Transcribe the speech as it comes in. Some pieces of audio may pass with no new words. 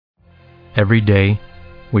Every day,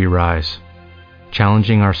 we rise,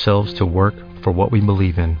 challenging ourselves to work for what we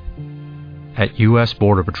believe in. At U.S.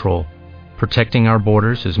 Border Patrol, protecting our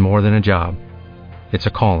borders is more than a job. It's a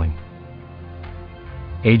calling.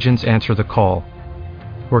 Agents answer the call,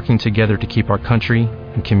 working together to keep our country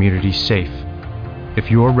and communities safe. If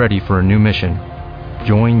you are ready for a new mission,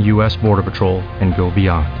 join U.S. Border Patrol and go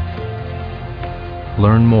beyond.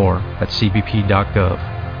 Learn more at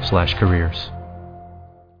cbp.gov/careers.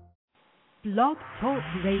 Blog Talk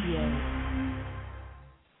Radio.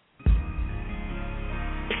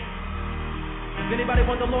 Does anybody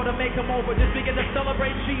want the Lord to make him over? Just begin to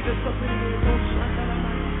celebrate Jesus.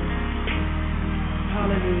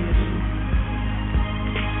 Hallelujah.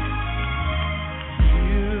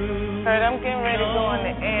 Kurt, I'm getting ready to go on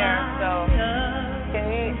the air, so can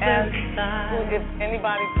you ask if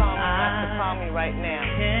anybody call me, not to call me right now?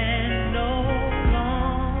 Can no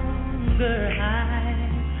longer hide,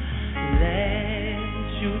 let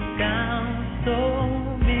you down so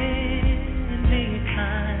many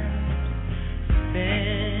times,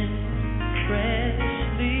 been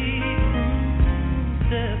freshly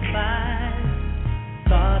crucified,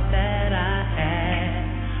 thought that I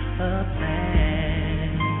had a plan,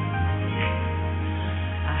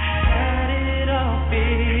 I had it all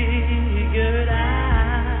figured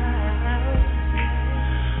out,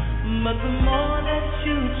 but the more that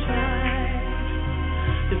you try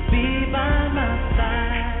to be by my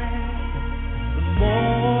side, the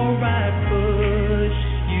more I push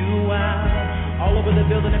you out. All over the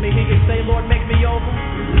building, let me hear you say, Lord, make me over.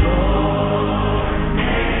 Lord,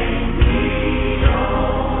 make me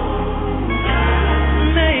over.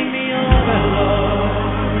 Make me over, Lord.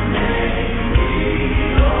 Make me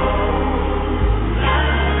over.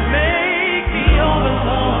 Make me over,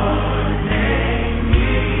 Lord. Make me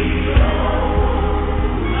over.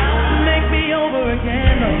 Make me over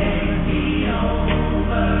again, Lord. Make me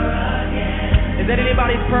over again. Is that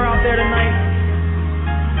anybody's prayer out there tonight?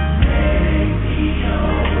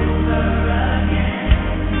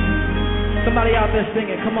 Somebody out there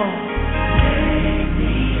singing, come on. Make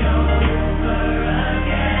me over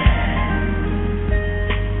again.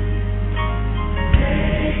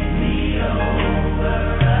 Make me over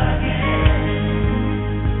again.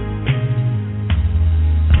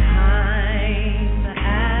 Time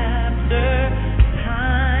after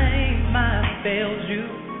time I failed you.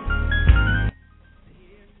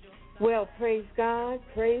 Well, praise God,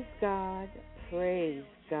 praise God, praise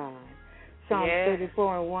God. Psalm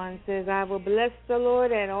 34:1 says, I will bless the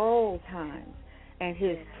Lord at all times, and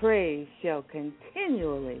his praise shall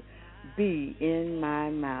continually be in my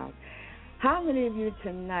mouth. How many of you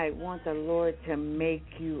tonight want the Lord to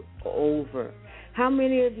make you over? How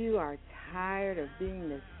many of you are tired of being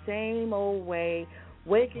the same old way,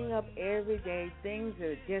 waking up every day, things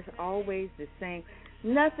are just always the same?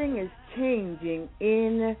 Nothing is changing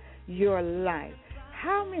in your life.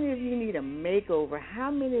 How many of you need a makeover? How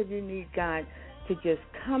many of you need God to just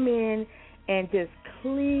come in and just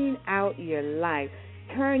clean out your life,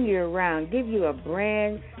 turn you around, give you a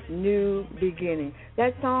brand new beginning?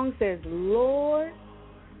 That song says, Lord,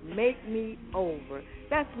 make me over.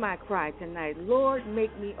 That's my cry tonight. Lord,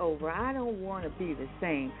 make me over. I don't want to be the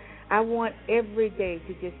same. I want every day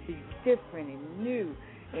to just be different and new.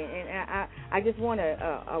 And I just want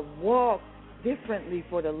to walk differently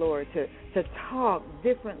for the Lord, to talk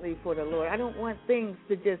differently for the Lord. I don't want things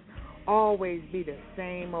to just always be the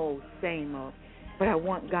same old, but I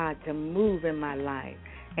want God to move in my life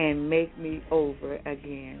and make me over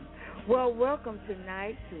again. Well, welcome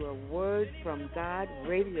tonight to a Word from God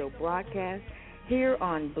radio broadcast here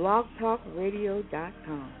on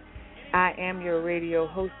blogtalkradio.com. I am your radio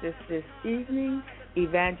hostess this evening,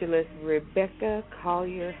 Evangelist Rebecca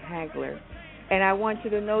Collier-Hagler. And I want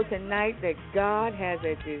you to know tonight that God has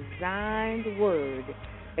a designed word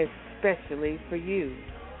especially for you.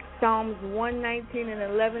 Psalms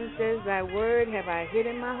 119:11 says, Thy word have I hid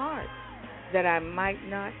in my heart, that I might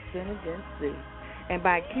not sin against thee. And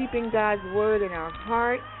by keeping God's word in our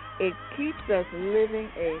heart, it keeps us living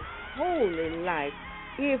a holy life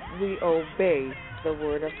if we obey the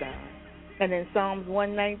word of God. And in Psalms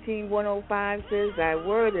 119:105 says, Thy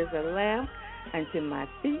word is a lamp unto my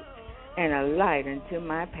feet and a light unto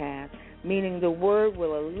my path, meaning the word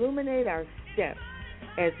will illuminate our steps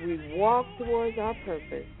as we walk towards our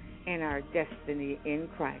purpose and our destiny in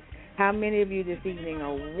Christ. How many of you this evening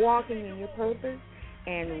are walking in your purpose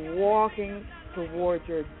and walking towards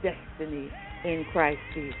your destiny in Christ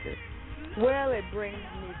Jesus? Well, it brings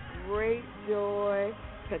me great joy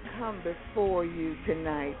to come before you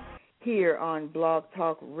tonight here on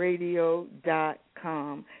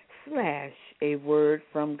blogtalkradio.com/A Word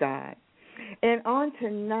from God. And on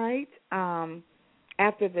tonight,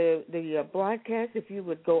 after the broadcast, if you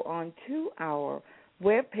would go on to our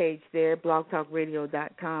webpage there,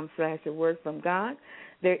 blogtalkradio.com/awordfromgod,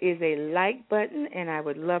 there is a like button, and I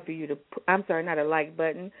would love for you to, I'm sorry, not a like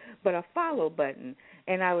button, but a follow button.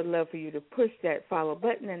 And I would love for you to push that follow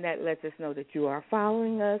button, and that lets us know that you are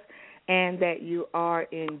following us and that you are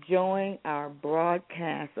enjoying our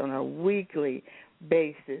broadcast on a weekly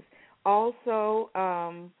basis. Also,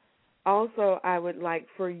 I would like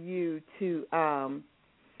for you to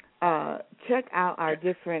check out our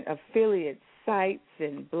different affiliate sites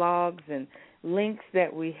and blogs and links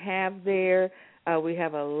that we have there. We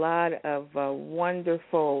have a lot of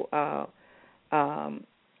wonderful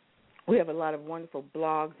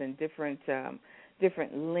blogs and different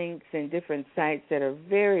links and different sites that are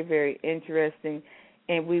very, very interesting,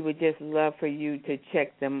 and we would just love for you to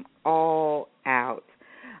check them all out.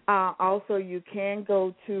 Also, you can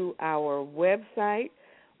go to our website,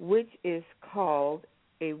 which is called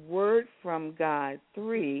A Word from God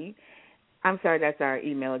 3. I'm sorry, that's our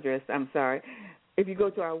email address. I'm sorry. If you go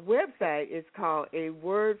to our website, it's called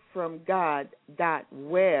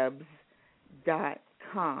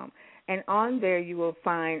awordfromgod.webs.com. And on there you will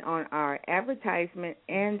find on our advertisement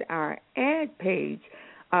and our ad page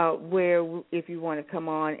where if you want to come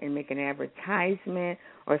on and make an advertisement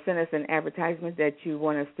or send us an advertisement that you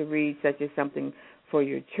want us to read, such as something for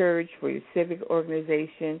your church, for your civic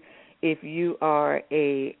organization. If you are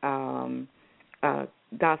a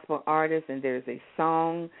gospel artist and there's a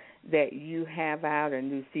song that you have out, a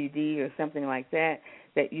new CD or something like that,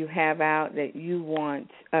 that you have out that you want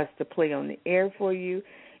us to play on the air for you,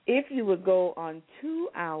 if you would go on to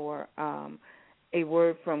our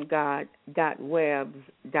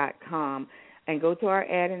awordfromgod.webs.com and go to our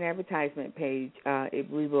ad and advertisement page, all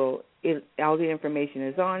the information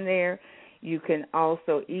is on there. You can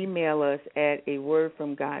also email us at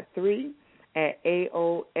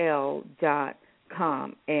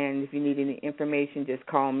awordfromgod3@aol.com. And if you need any information, just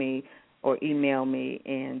call me or email me,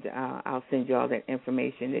 and I'll send you all that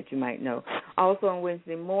information that you might know. Also on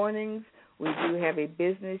Wednesday mornings, we do have a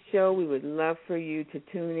business show. We would love for you to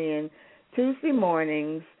tune in Wednesday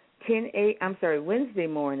mornings, 10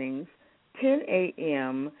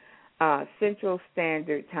 a.m. Central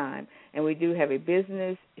Standard Time. And we do have a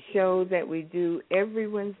business show that we do every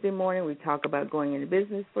Wednesday morning. We talk about going into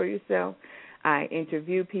business for yourself. I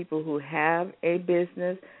interview people who have a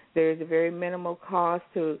business. There is a very minimal cost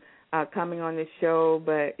to coming on the show,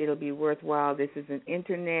 but it'll be worthwhile. This is an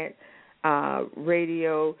internet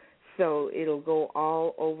radio, so it'll go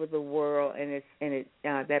all over the world. And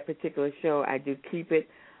that particular show, I do keep it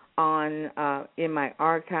on in my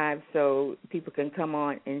archive, so people can come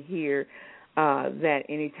on and hear that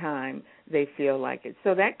anytime they feel like it.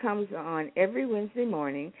 So that comes on every Wednesday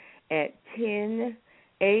morning at 10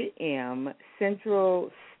 a.m.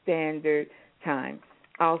 Central Standard Time.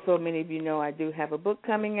 Also, many of you know I do have a book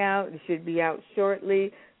coming out. It should be out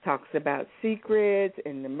shortly. Talks about secrets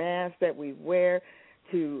and the mask that we wear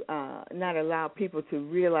to not allow people to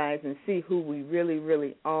realize and see who we really,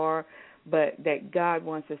 really are, but that God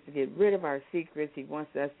wants us to get rid of our secrets. He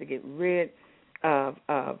wants us to get rid of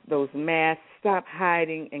those masks, stop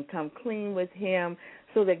hiding, and come clean with Him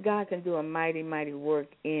so that God can do a mighty, mighty work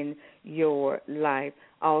in your life.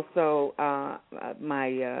 Also,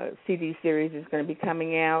 my CD series is going to be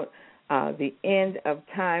coming out, The End of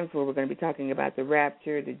Times, where we're going to be talking about the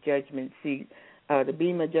rapture, the judgment seat, the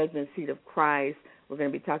Bema judgment seat of Christ. We're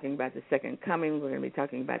going to be talking about the second coming. We're going to be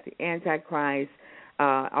talking about the Antichrist,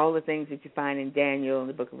 all the things that you find in Daniel, in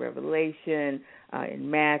the book of Revelation, in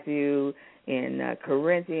Matthew, in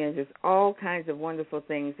Corinthians, just all kinds of wonderful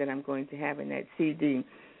things that I'm going to have in that CD.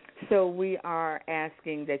 So we are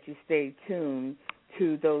asking that you stay tuned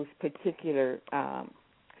to those particular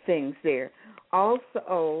things there.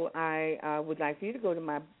 Also, I would like for you to go to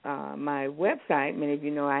my website. Many of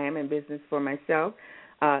you know I am in business for myself.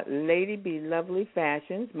 Lady B Lovely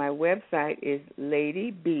Fashions. My website is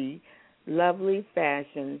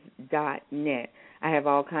ladyBLovelyFashions.net. I have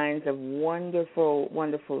all kinds of wonderful,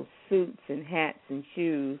 wonderful suits and hats and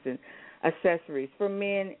shoes and accessories for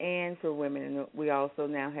men and for women. And we also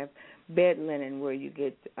now have bed linen where you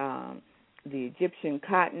get the Egyptian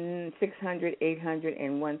cotton, 600, 800,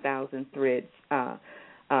 and 1,000 threads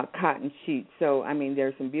cotton sheets. So, I mean,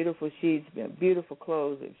 there's some beautiful sheets, beautiful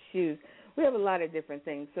clothes, shoes. We have a lot of different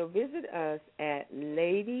things. So visit us at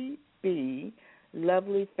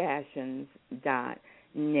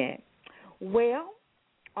ladyBLovelyFashions.net. Well,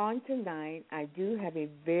 on tonight, I do have a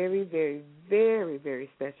very, very, very, very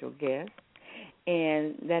special guest,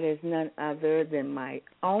 and that is none other than my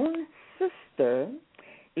own sister,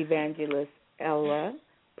 Evangelist Ella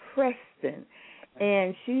Preston.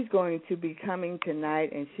 And she's going to be coming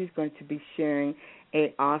tonight, and she's going to be sharing an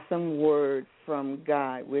awesome word from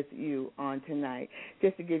God with you on tonight.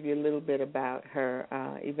 Just to give you a little bit about her,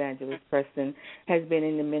 Evangelist Preston has been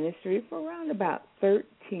in the ministry for around about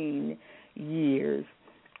 13 years.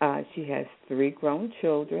 She has 3 grown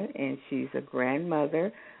children, and she's a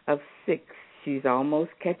grandmother of 6. She's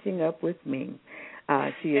almost catching up with me.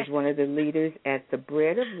 She is one of the leaders at the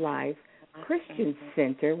Bread of Life Christian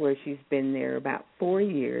Center, where she's been there about 4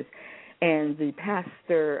 years. And the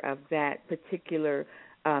pastor of that particular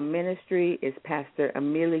ministry is Pastor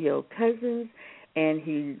Emilio Cousins, and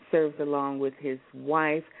he serves along with his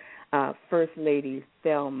wife, First Lady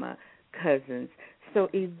Thelma Cousins. So,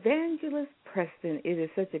 Evangelist Preston, it is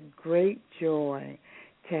such a great joy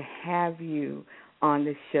to have you on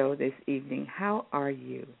the show this evening. How are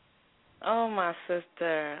you? Oh, my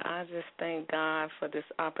sister, I just thank God for this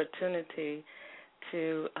opportunity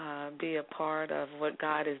to be a part of what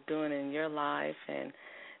God is doing in your life and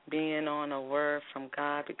being on a word from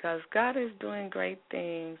God, because God is doing great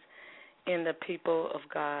things in the people of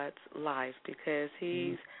God's life, because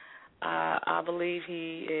He's, I believe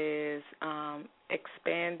He is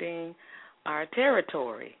expanding our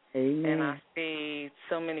territory. Amen. And I see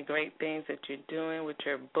so many great things that you're doing with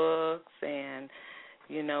your books and,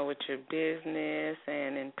 you know, with your business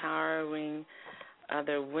and empowering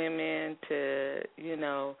other women to, you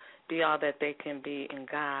know, be all that they can be in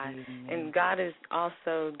God. Mm-hmm. And God is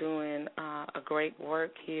also doing a great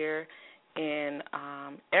work here in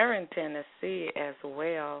Erin, Tennessee as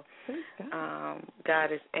well.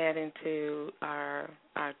 God is adding to our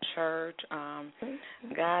church.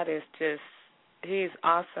 God is just, He's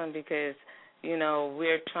awesome, because, you know,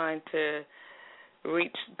 we're trying to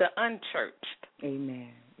reach the unchurched. Amen.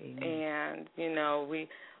 Amen. And, you know,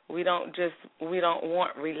 we don't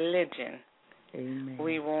want religion. Amen.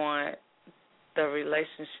 We want the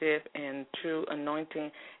relationship and true anointing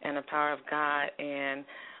and the power of God. And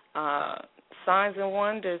signs and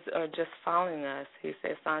wonders are just following us. He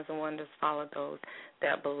says signs and wonders follow those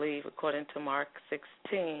that believe, according to Mark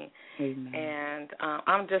 16. Amen. And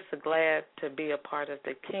I'm just glad to be a part of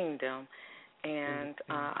the kingdom. And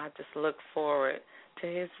I just look forward to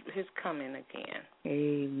his coming again.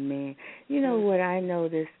 Amen. You know what I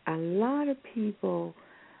noticed? A lot of people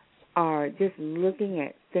are just looking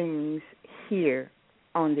at things here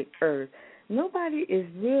on the earth. Nobody is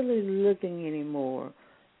really looking anymore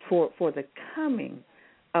for the coming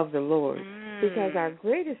of the Lord, because our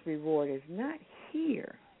greatest reward is not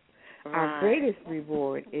here. Right. Our greatest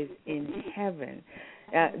reward is in heaven.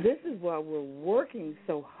 This is what we're working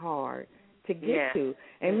so hard to get to.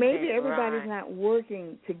 And maybe everybody's not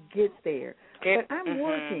working to get there, but I'm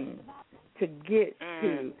working to get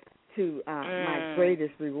to my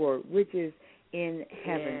greatest reward, which is in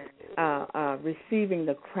heaven, receiving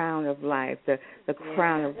the crown of life, the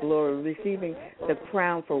crown of glory, receiving the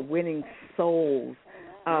crown for winning souls,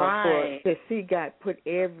 for to see God put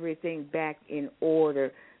everything back in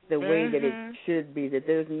order the way that it should be, that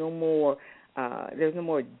there's no more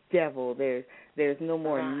devil, there's no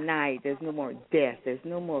more night, there's no more death, there's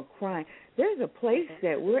no more crime. There's a place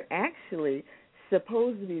that we're actually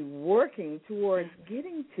supposed to be working towards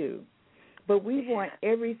getting to. But we want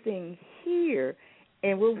everything here,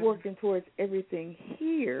 and we're working towards everything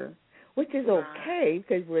here, which is okay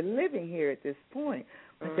because we're living here at this point.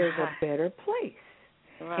 But there's a better place.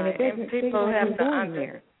 Right. And it doesn't seem like we're going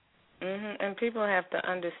there. And people have to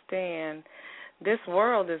understand this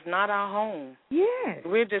world is not our home. Yes.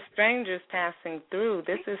 We're just strangers passing through.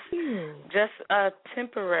 This is just a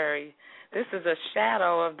temporary. This is a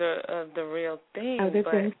shadow of the real thing. Of the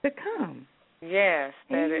things to come. Yes,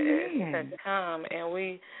 that it is to come. And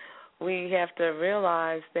we have to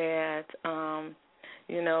realize that,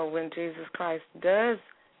 you know, when Jesus Christ does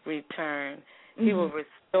return, He will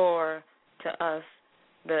restore to us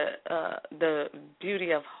the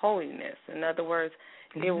beauty of holiness. In other words,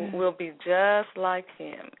 it will be just like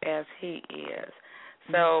Him as He is.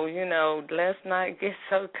 So, you know, let's not get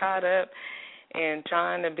so caught up in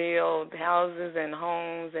trying to build houses and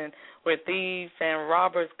homes and where thieves and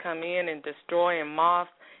robbers come in and destroy and moths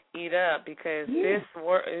eat up, because this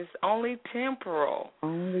world is only temporal.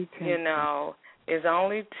 Only temporal. You know, it's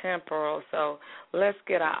only temporal. So let's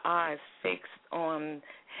get our eyes fixed on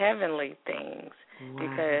heavenly things,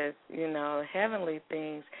 because, you know, heavenly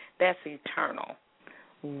things, that's eternal.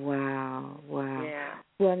 Wow. Yeah.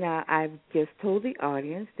 Well, now, I've just told the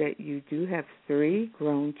audience that you do have 3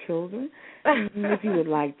 grown children. If you would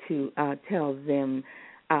like to tell them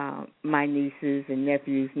my nieces and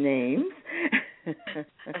nephews' names.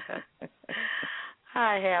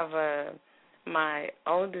 I have my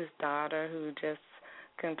oldest daughter, who just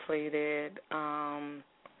completed her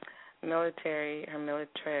military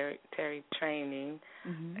training,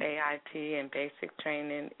 AIT and basic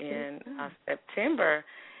training in September,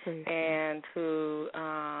 and who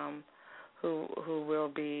will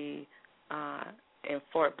be in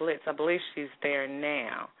Fort Bliss. I believe she's there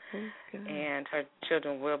now, and her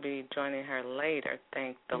children will be joining her later.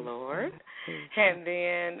 Thank the Lord. And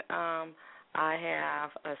then I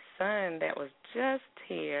have a son that was just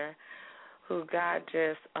here, who God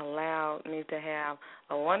just allowed me to have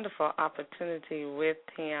a wonderful opportunity with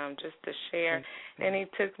him just to share. And he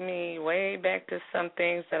took me way back to some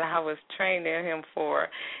things that I was training him for,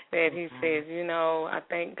 that he says, I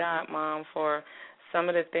thank God, Mom, for some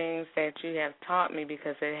of the things that you have taught me,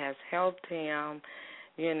 because it has helped him,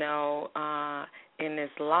 in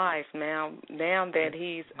his life now that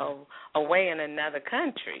he's away in another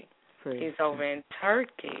country. He's over in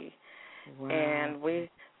Turkey. Wow. And we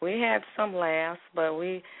had some laughs, but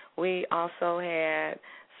we also had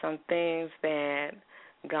some things that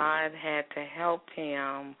God had to help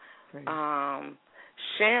him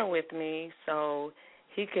share with me so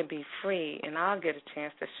he could be free. And I'll get a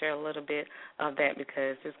chance to share a little bit of that,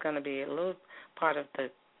 because it's going to be a little part of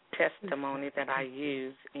the testimony that I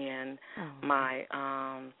use in my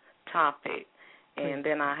topic. And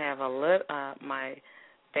then I have my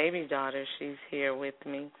baby daughter. She's here with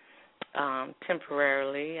me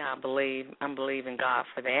temporarily. I'm believing God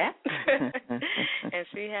for that. And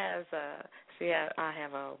I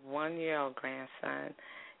have a 1-year-old grandson,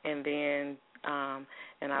 and then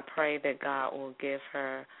and I pray that God will give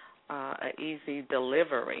her an easy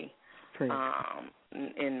delivery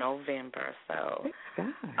in November. So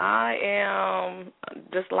I am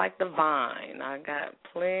just like the vine. I got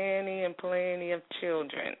plenty and plenty of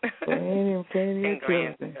children. Plenty and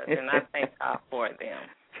grandchildren. I thank God for them.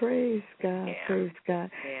 Praise God, praise God.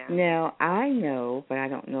 Yeah. Now, I know, but I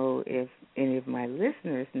don't know if any of my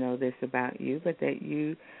listeners know this about you, but that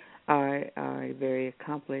you are a very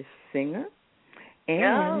accomplished singer,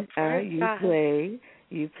 and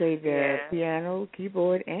you play the piano,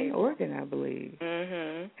 keyboard, and organ, I believe.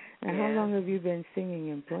 Mm-hmm. Now, how long have you been singing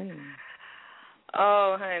and playing?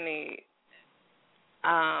 Oh, honey,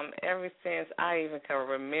 ever since I even can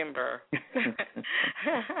remember.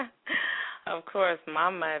 Of course, my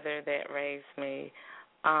mother that raised me,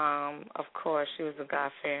 of course, she was a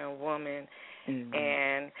God-fearing woman. Mm-hmm.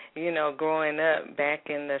 And, growing up back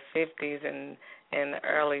in the 50s and the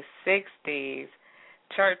early 60s,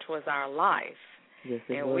 church was our life. Yes,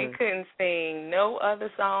 it and was. We couldn't sing no other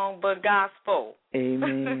song but gospel.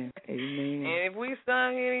 Amen. Amen. And if we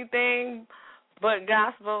sung anything but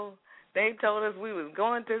gospel, they told us we was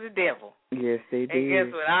going to the devil. Yes, they did. And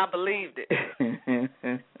guess what? I believed it.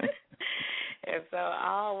 And so I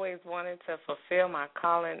always wanted to fulfill my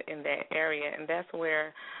calling in that area, and that's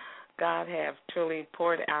where God have truly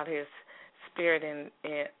poured out His Spirit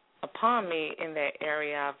upon me in that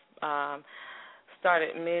area. I've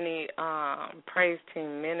started many praise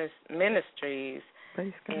team ministries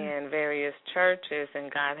in various churches,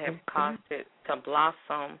 and God have caused it to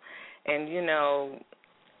blossom. And,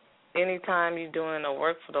 anytime you're doing a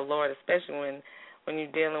work for the Lord, especially when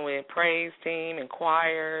you're dealing with praise team and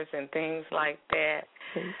choirs and things like that,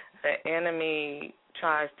 the enemy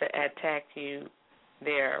tries to attack you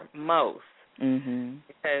there most. Mm-hmm.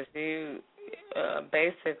 Because you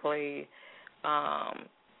basically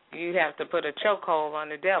you have to put a chokehold on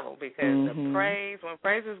the devil, because the when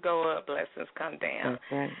praises go up, blessings come down.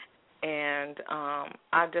 That's right. And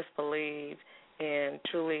I just believe in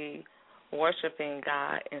truly worshiping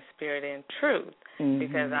God in spirit and truth,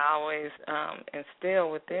 because I always instill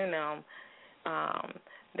within them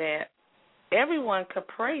that everyone could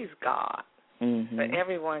praise God, but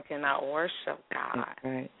everyone cannot worship God.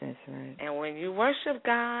 That's right. And when you worship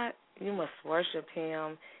God, you must worship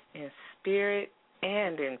Him in spirit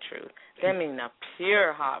and in truth. That means a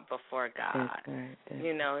pure heart before God. That's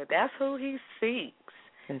right. That's who He seeks.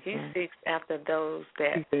 He seeks after those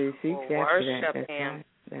that will worship Him. Right.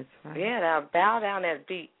 That's right. Yeah, that bow down, that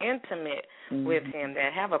be intimate with Him,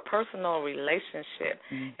 that have a personal relationship,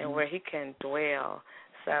 and where He can dwell.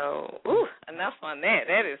 So, enough on that.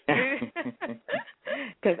 That is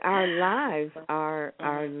because our lives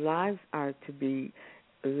are to be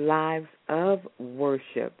lives of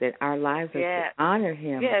worship. That our lives are to honor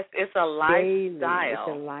Him. Yes, it's a lifestyle. Daily. It's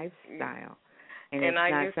a lifestyle, and it's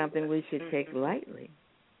not something we should take lightly.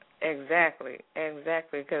 Exactly.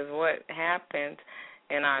 Because what happens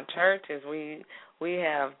in our churches, we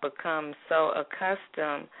have become so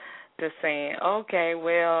accustomed to saying, okay,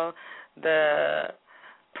 well, the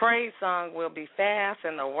praise song will be fast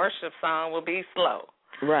and the worship song will be slow.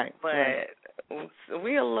 Right. But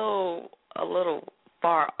we're a little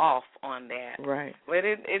far off on that. Right. But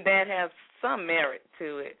that has some merit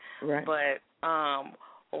to it. Right. But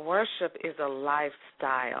worship is a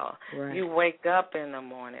lifestyle. Right. You wake up in the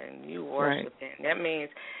morning, you worship Him. That means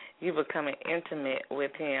you becoming intimate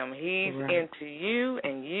with Him. He's into you,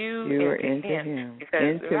 and you are into Him.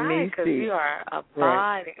 Because you are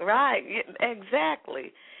abiding. Right.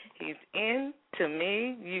 Exactly. He's into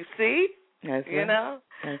me. You see. That's you know.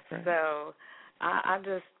 That's right. So I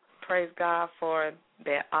just praise God for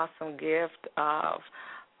that awesome gift of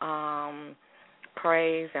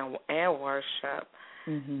praise and worship.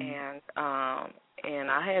 Mm-hmm.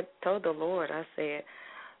 And I had told the Lord, I said,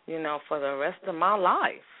 for the rest of my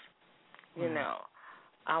life,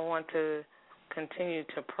 I want to continue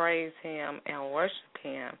to praise Him and worship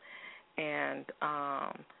Him, and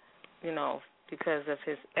because of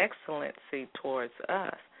His excellency towards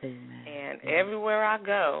us. Amen. And everywhere I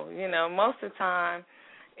go, most of the time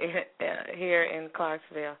here in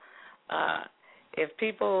Clarksville, if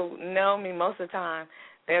people know me, most of the time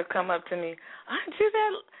they'll come up to me, aren't you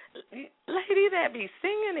that lady that be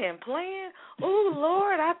singing and playing? Oh,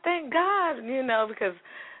 Lord, I thank God, because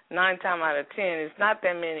 9 times out of 10, it's not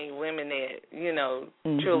that many women that,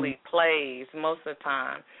 truly plays most of the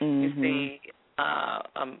time. You see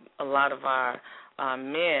a lot of our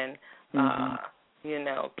men,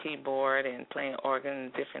 keyboard and playing organ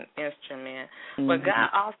and different instruments. But God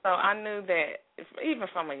also, I knew that even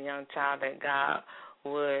from a young child that God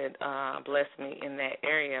would bless me in that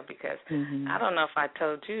area, because I don't know if I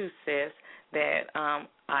told you, sis, that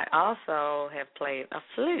I also have played a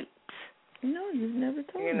flute. No, you've never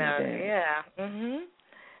told me that. Yeah.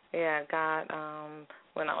 Yeah, God,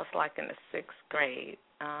 when I was like in the 6th grade,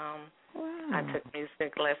 I took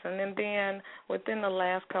music lesson, and then within the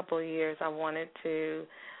last couple of years, I wanted to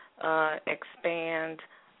expand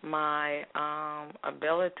my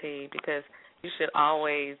ability, because you should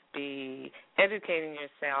always be educating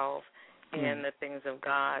yourself in the things of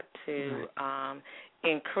God to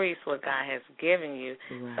increase what God has given you.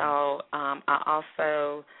 Right. So I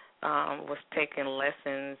also was taking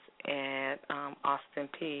lessons at Austin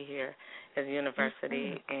Peay here at the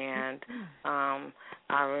university, and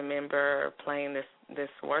I remember playing this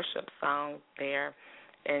worship song there,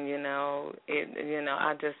 and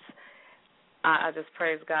I just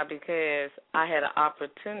praise God, because I had an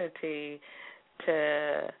opportunity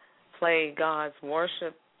to play God's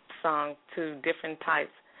worship song to different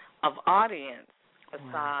types of audience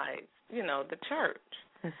besides, the church.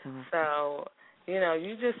 That's awesome. So,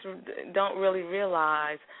 you just don't really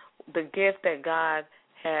realize the gift that God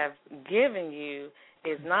has given you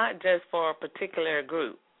is not just for a particular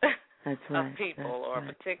group of people or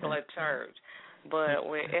a particular church, but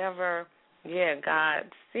wherever,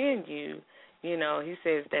 God sends you, He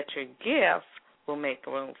says that your gift will make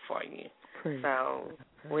room for you. So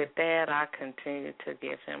with that, I continue to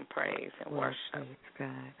give Him praise and worship. Praise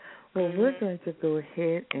God. Well, we're going to go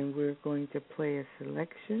ahead and we're going to play a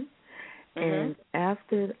selection. And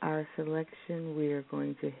after our selection, we are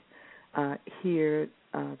going to hear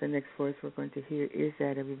the next voice we're going to hear is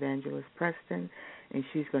that of Evangelist Preston, and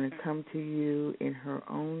she's going to come to you in her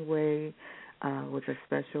own way with a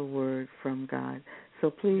special word from God. So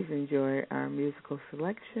please enjoy our musical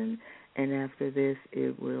selection, and after this,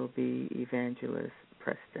 it will be Evangelist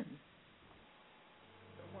Preston.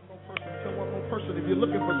 Tell one more person, if you're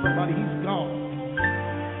looking for somebody, he's gone,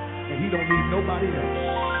 and he don't need nobody else.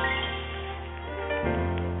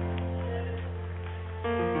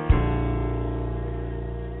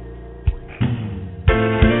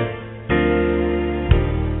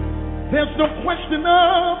 There's no question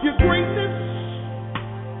of your greatness,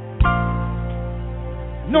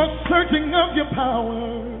 no searching of your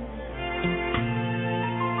power.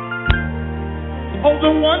 Oh,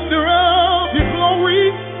 the wonder of your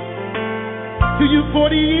glory. To you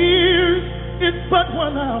 40 years, it's but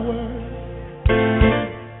 1 hour.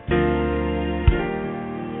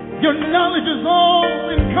 Your knowledge is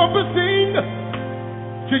all-encompassing.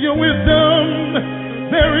 To your wisdom,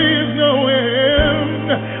 there is no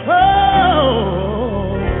end.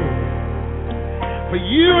 Oh, for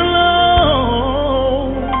you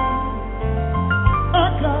alone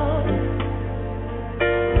are God.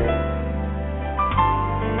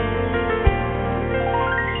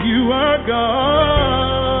 You are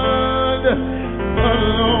God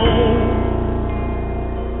alone.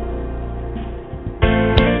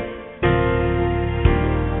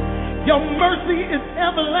 Your mercy is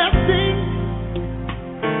everlasting.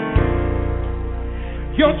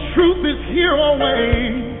 Your truth is here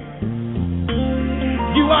always.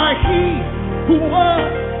 You are He who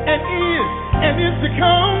was and is to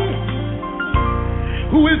come.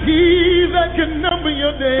 Who is He that can number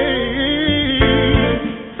your days?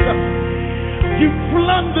 You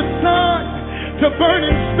flung the sun to burn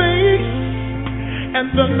in space, and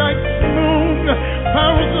the night's moon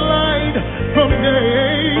powers light from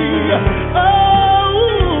day. Oh,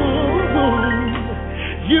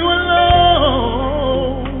 you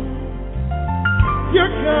alone.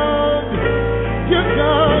 You're God. You're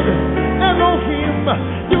God. Elohim.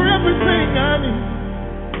 You're everything I need.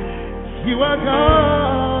 You are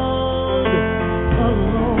God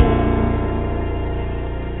alone.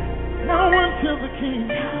 Now unto the King.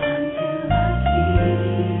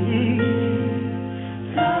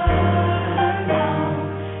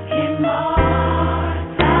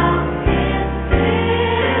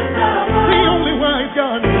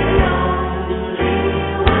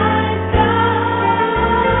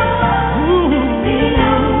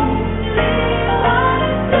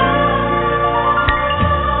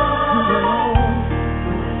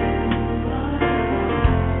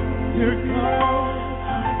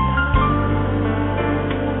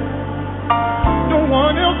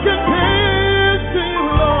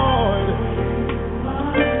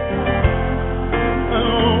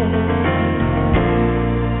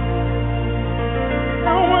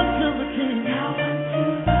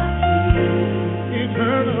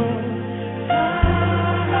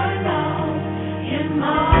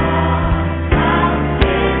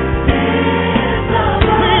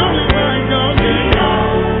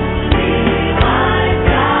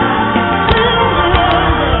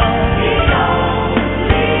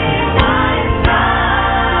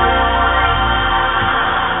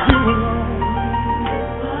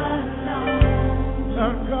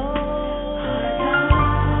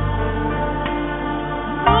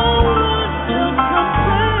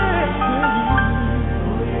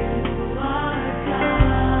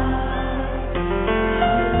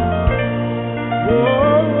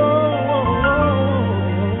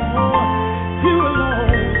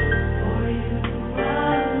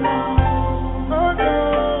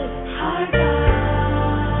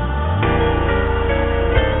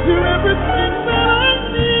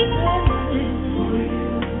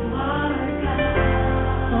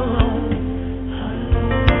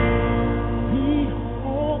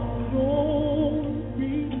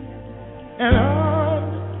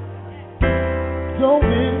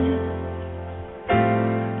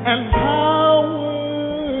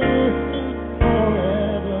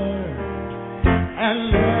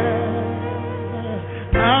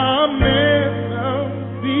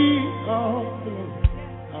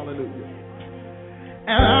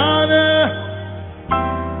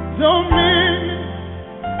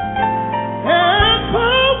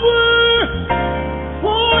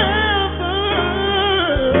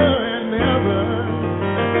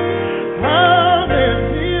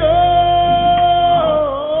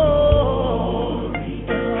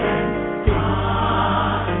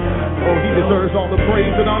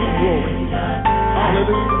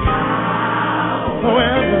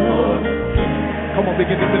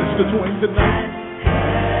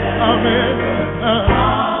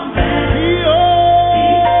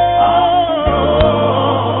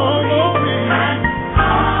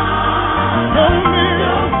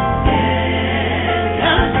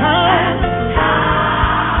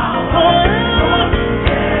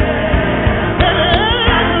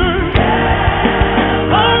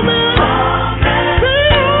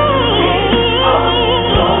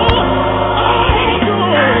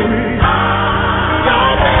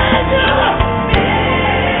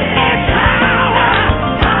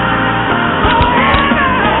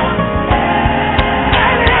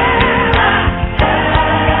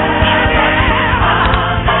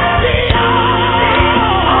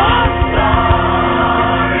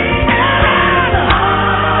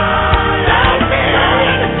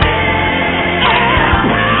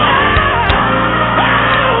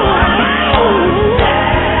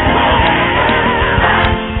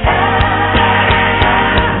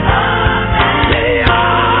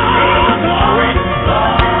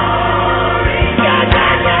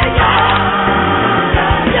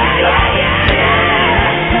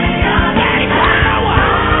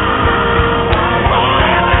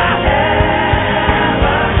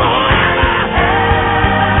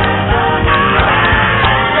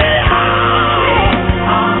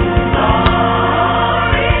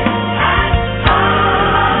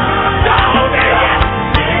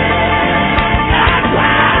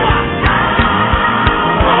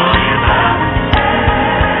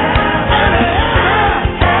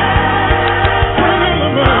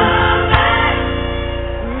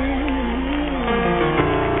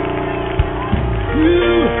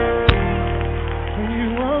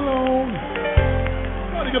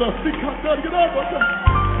 You are God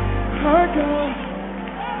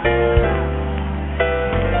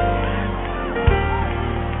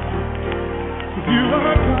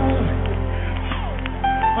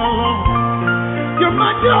alone. You're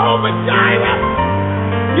my Jehovah Jireh.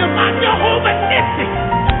 You're my Jehovah Nissi.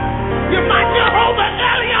 You're my Jehovah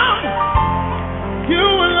Elion. You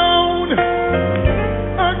alone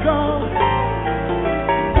are God.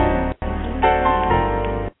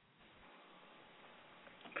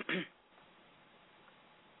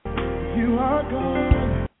 You are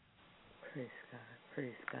God. Praise God.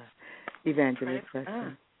 Praise God. Evangelist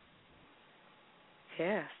Preston.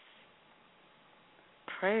 Yes.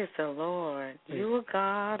 Praise the Lord. Praise. You are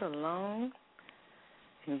God alone,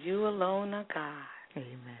 and you alone are God.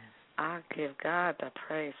 Amen. I give God the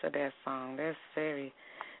praise for that song. That's very,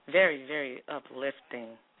 very, very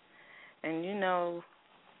uplifting. And you know,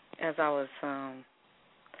 as I was,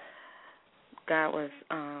 God was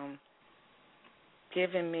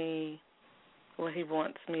giving me what He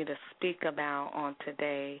wants me to speak about on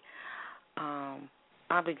today.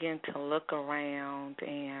 I began to look around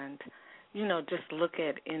and, you know, just look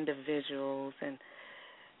at individuals and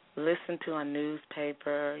listen to a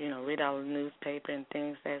newspaper, you know, read our newspaper and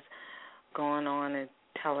things that's going on in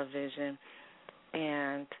television.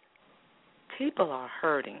 And people are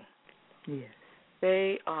hurting. Yes.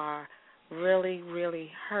 They are really,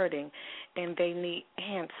 really hurting, and they need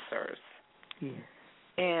answers. Yes.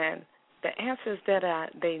 And the answers that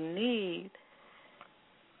they need,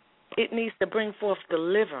 it needs to bring forth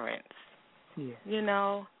deliverance, yes. You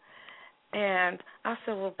know. And I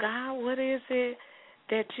said, well, God, what is it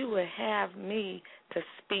that you would have me to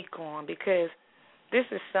speak on? Because this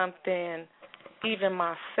is something even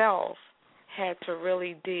myself had to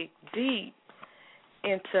really dig deep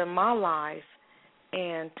into my life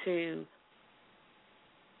and to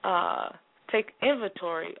take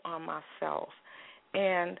inventory on myself.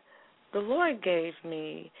 And the Lord gave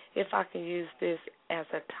me, if I can use this as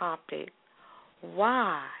a topic,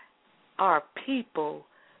 why are people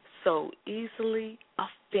so easily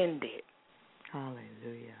offended?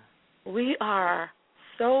 Hallelujah. We are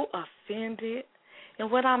so offended.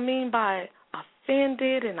 And what I mean by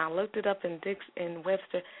offended, and I looked it up in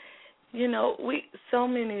Webster, you know, so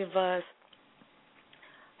many of us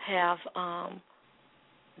have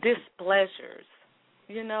displeasures.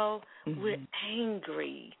 You know, we're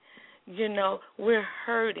angry. You know, we're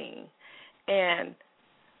hurting. And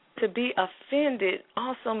to be offended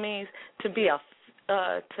also means to be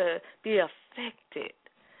affected,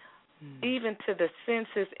 even to the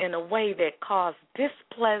senses in a way that cause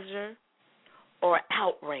displeasure or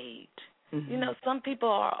outrage. You know, some people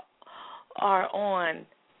are on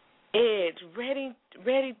edge, ready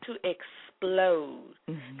to explode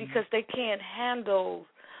because they can't handle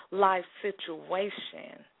life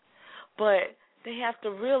situation. But they have to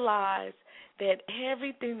realize that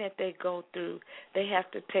everything that they go through, they have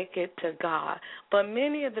to take it to God. But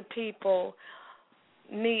many of the people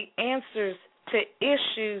need answers to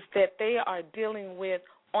issues that they are dealing with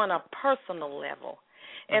on a personal level.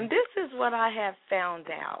 And this is what I have found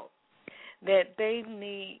out, that they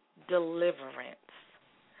need deliverance.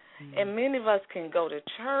 And many of us can go to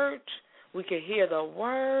church, we can hear the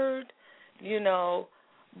word, you know,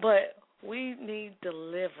 but we need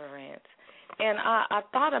deliverance. And I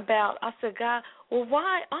thought about, I said, God, well,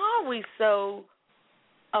 why are we so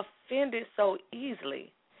offended so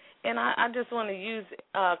easily? And I just want to use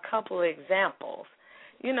a couple of examples.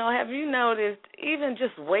 You know, have you noticed, even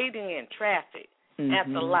just waiting in traffic at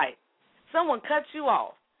the light, someone cuts you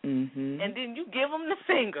off, and then you give them the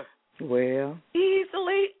finger. Well,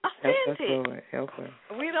 easily offended. Help us.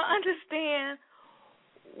 We don't understand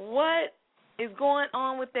what is going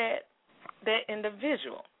on with that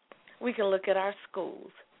individual. We can look at our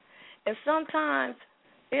schools. And sometimes,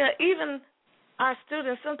 even our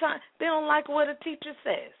students, sometimes they don't like what a teacher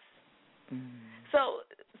says. So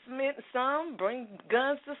some bring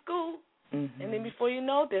guns to school, and then before you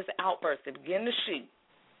know, there's an outburst. They begin to shoot.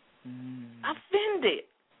 Offended.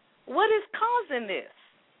 What is causing this?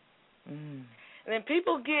 And then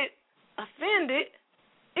people get offended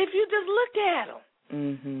if you just look at them.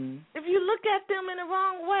 If you look at them in the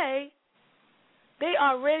wrong way, they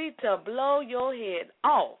are ready to blow your head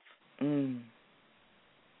off. And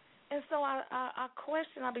so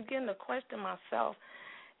I begin to question myself.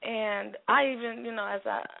 And I even, you know,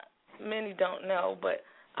 many don't know, but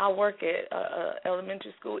I work at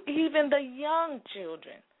elementary school. Even the young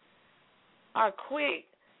children are quick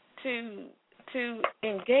to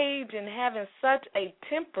engage in having such a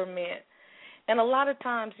temperament, and a lot of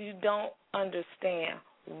times you don't understand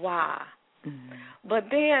why. But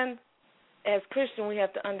then as Christians, we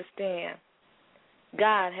have to understand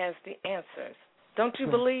God has the answers. Don't you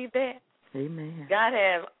believe that? Amen. God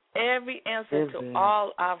has every answer to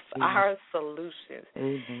all of our solutions.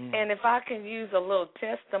 Amen. And if I can use a little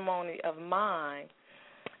testimony of mine,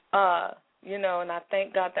 and I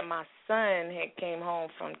thank God that my son had came home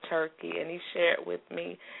from Turkey, and he shared with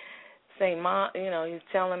me, saying, Mom, he's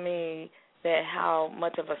telling me that how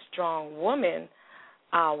much of a strong woman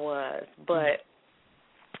I was, but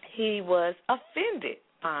he was offended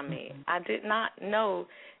by me. I did not know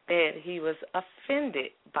that he was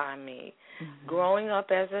offended by me growing up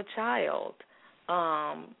as a child,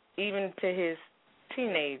 even to his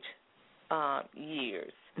teenage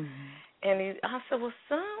years. And I said, well,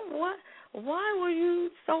 son, why were you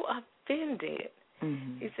so offended?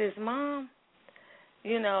 He says, Mom,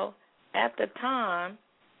 at the time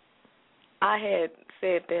I had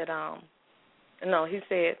said that, he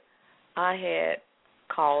said I had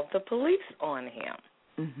called the police on him.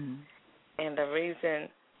 And the reason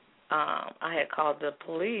I had called the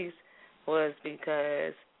police was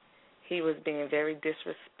because he was being very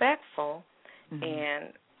disrespectful,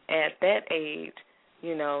 and at that age,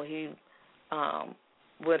 he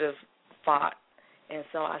would have fought. And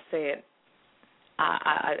so I said,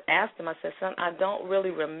 I asked him, I said, son, I don't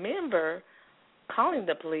really remember calling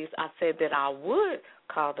the police. I said that I would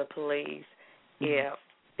call the police if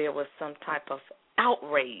there was some type of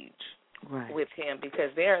outrage with him,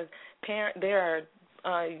 because there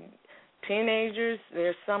are teenagers,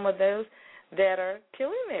 there's some of those that are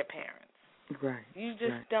killing their parents. You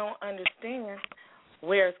just don't understand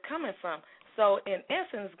where it's coming from. So in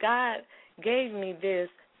essence, God gave me this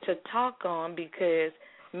to talk on because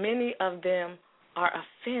many of them are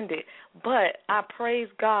offended. But I praise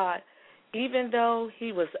God, even though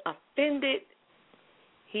he was offended,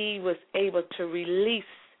 he was able to release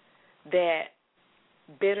that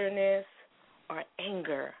bitterness or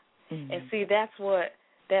anger. And see, that's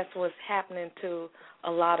what's happening to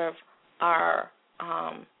a lot of our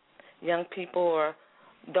young people, or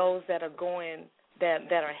those that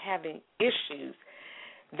are having issues.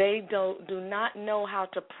 They do not know how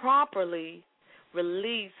to properly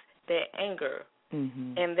release their anger.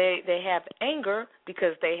 And they have anger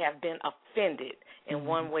because they have been offended in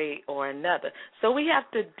one way or another. So we have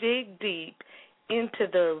to dig deep into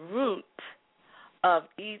the root of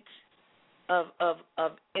each of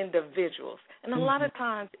individuals. And a lot of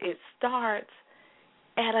times it starts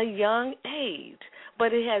at a young age,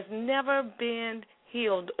 but it has never been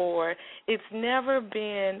healed, or it's never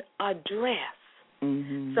been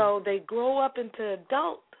addressed. So they grow up into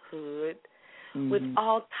adulthood with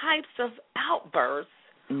all types of outbursts,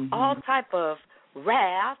 all type of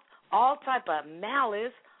wrath, all type of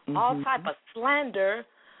malice, all type of slander,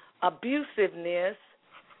 abusiveness,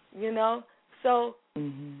 So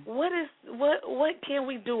what can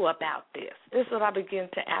we do about this? This is what I begin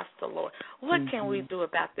to ask the Lord. What can we do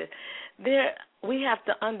about this? We have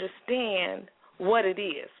to understand what it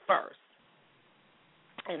is first.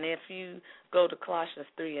 And if you go to Colossians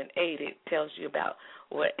 3:8, it tells you about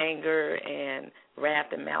what anger and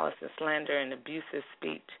wrath and malice and slander and abusive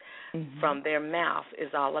speech from their mouth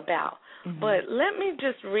is all about. But let me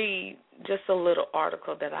just read just a little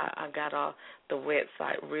article that I got off the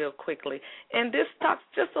website real quickly. And this talks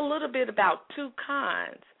just a little bit about two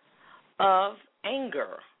kinds of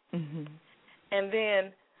anger. And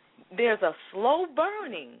then there's a slow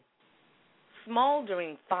burning,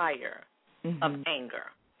 smoldering fire of anger.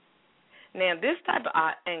 Now, this type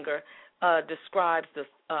of anger describes the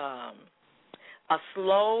a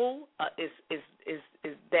slow is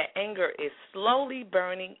that anger is slowly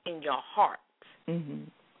burning in your heart.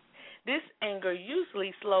 This anger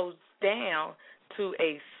usually slows down to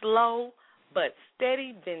a slow but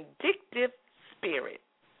steady vindictive spirit.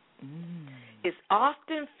 It's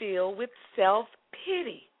often filled with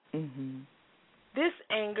self-pity. This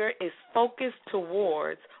anger is focused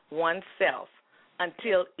towards oneself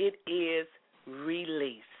until it is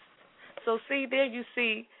released. So see, there you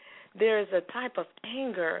see there's a type of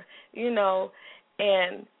anger, and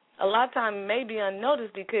a lot of times may be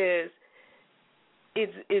unnoticed because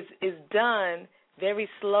it's done very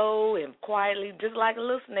slow and quietly, just like a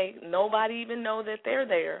little snake. Nobody even know that they're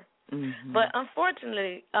there. But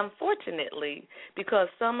unfortunately, because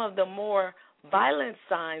some of the more violent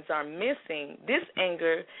signs are missing, this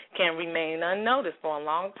anger can remain unnoticed for a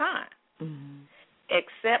long time,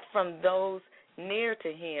 except from those near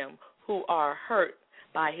to him who are hurt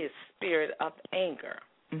by his spirit of anger.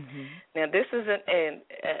 Now, this is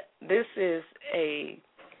a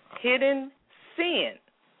hidden sin,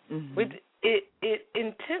 which it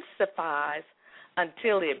intensifies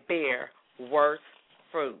until it bears worse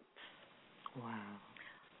fruits. Wow.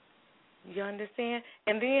 You understand?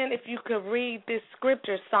 And then if you could read this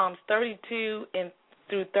scripture, Psalms 32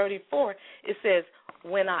 through 34, it says,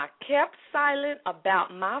 when I kept silent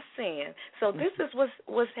about my sin. So this is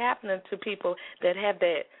what's happening to people that have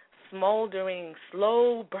that smoldering,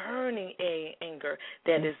 slow burning anger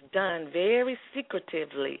that is done very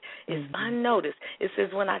secretively. It's unnoticed. It says,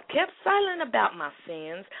 when I kept silent about my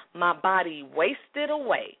sins, my body wasted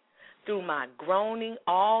away through my groaning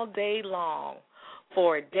all day long.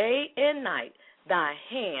 For day and night thy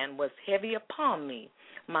hand was heavy upon me.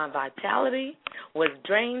 My vitality was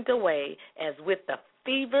drained away as with the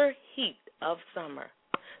fever heat of summer.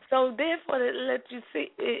 So therefore, it lets you see,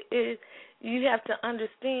 you have to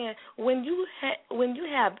understand, when you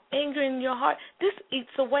have anger in your heart, this eats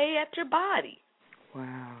away at your body.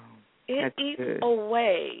 Wow. It eats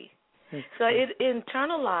away. So it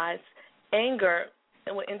internalized anger.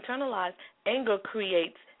 Internalized anger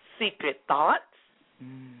creates secret thoughts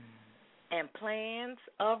and plans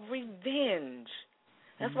of revenge.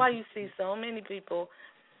 That's why you see so many people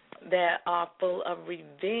that are full of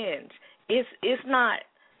revenge. It's not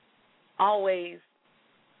always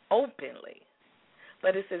openly,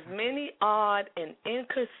 but it says many odd and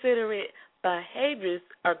inconsiderate behaviors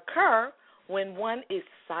occur when one is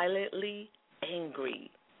silently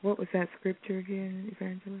angry. What was that scripture again,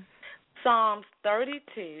 Evangelist? Psalms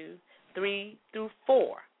 32, 3 through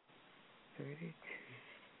 4. 32.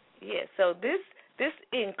 Yeah, so this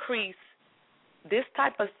increase, this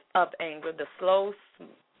type of anger, the slow,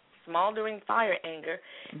 smoldering fire anger,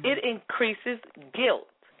 it increases guilt,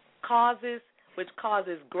 which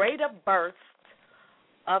causes greater bursts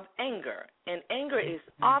of anger. And anger is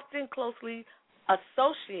often closely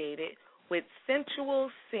associated with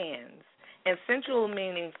sensual sins, and sensual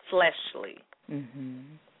meaning fleshly.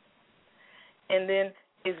 And then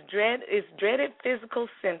its dreaded physical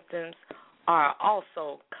symptoms are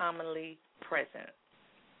also commonly present.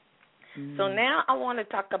 So now I want to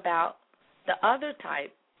talk about the other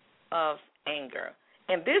type of anger.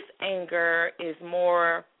 And this anger is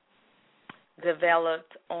more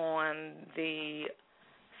developed on the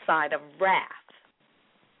side of wrath.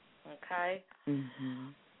 Okay?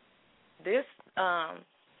 This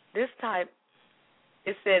type,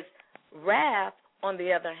 it says, wrath, on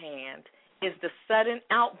the other hand, is the sudden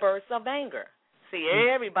outburst of anger. See,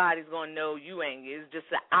 everybody's going to know you angry. It's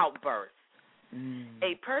just an outburst.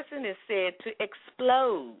 A person is said to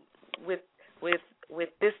explode with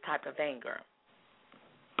this type of anger.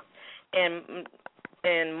 And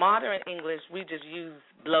in modern English, we just use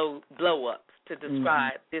blow-ups to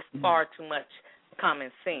describe this far too much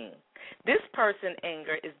common scene. This person's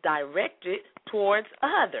anger is directed towards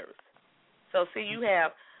others. So, see, you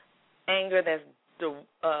have anger that's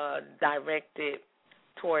directed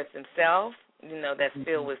towards himself, that's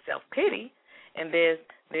filled with self-pity, and there's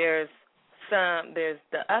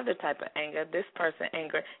the other type of anger. This person's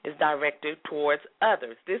anger is directed towards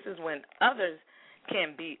others. This is when others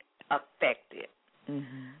can be affected.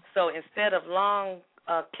 So instead of long,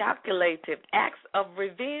 calculated acts of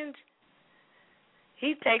revenge,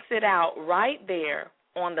 he takes it out right there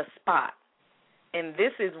on the spot. And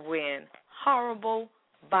this is when horrible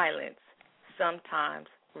violence sometimes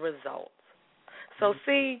results. So,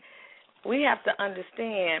 see, we have to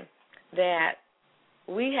understand that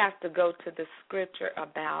we have to go to the scripture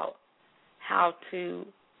about how to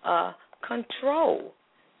control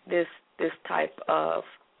this type of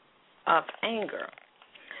anger.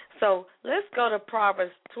 So let's go to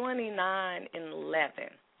Proverbs 29 and 11.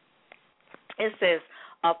 It says,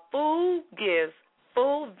 a fool gives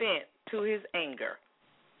full vent to his anger.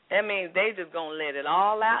 That means they just going to let it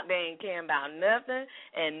all out. They ain't caring about nothing,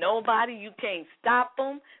 and nobody, you can't stop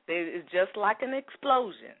them. It's just like an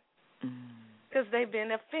explosion because they've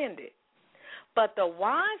been offended. But the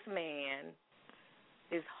wise man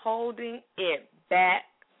is holding it back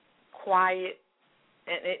quiet.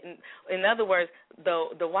 In other words,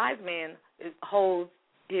 the wise man holds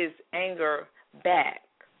his anger back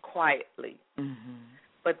quietly.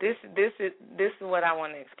 But this is what I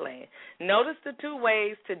want to explain. Notice the two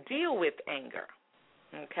ways to deal with anger.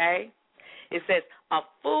 Okay? It says a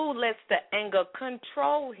fool lets the anger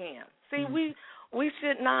control him. See, we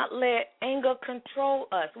should not let anger control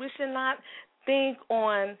us. We should not think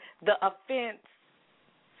on the offense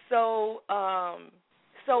so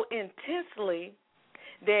intensely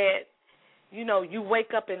that you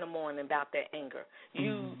wake up in the morning about that anger.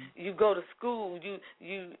 You go to school.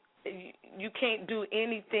 You can't do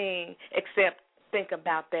anything except think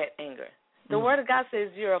about that anger. The Word of God says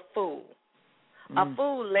you're a fool. A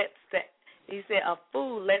fool lets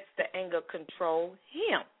the anger control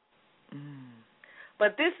him.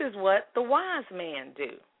 But this is what the wise man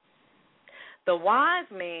do. The wise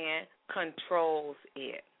man controls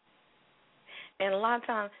it. And a lot of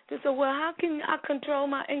times they say, well, how can I control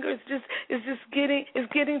my anger? It's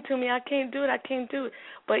getting to me. I can't do it.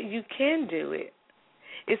 But you can do it.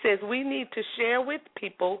 It says we need to share with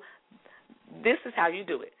people. This is how you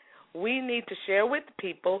do it. We need to share with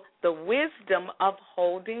people the wisdom of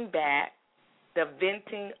holding back the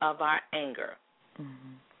venting of our anger.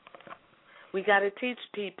 Mm-hmm. We got to teach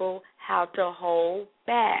people how to hold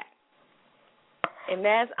back. And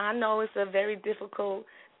I know it's a very difficult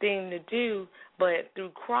thing to do, but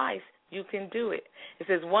through Christ, you can do it. It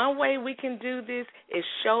says one way we can do this is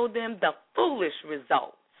show them the foolish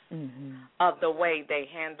results of the way they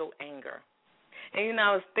handle anger. And,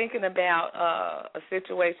 I was thinking about a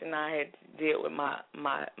situation I had dealt with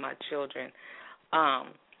my children.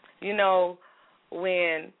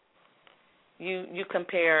 When you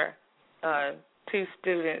compare two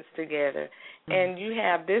students together, and you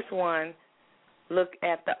have this one look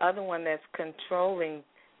at the other one that's controlling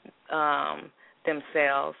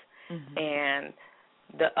themselves, and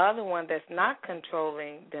the other one that's not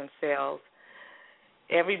controlling themselves,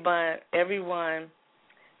 everyone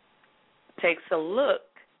takes a look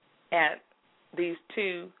at these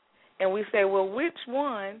two, and we say, well, which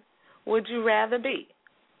one would you rather be?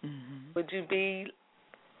 Would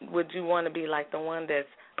you want to be like the one that's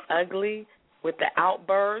ugly with the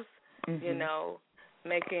outbursts,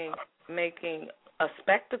 making a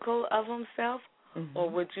spectacle of himself, or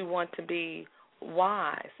would you want to be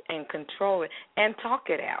wise and control it and talk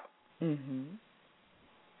it out?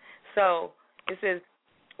 So it says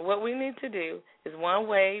what we need to do is one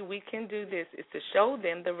way we can do this is to show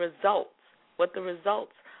them the results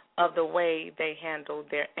of the way they handle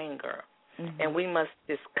their anger. And we must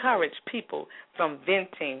discourage people from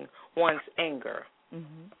venting one's anger.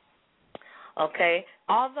 Okay?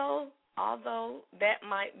 Although that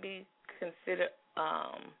might be considered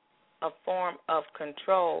a form of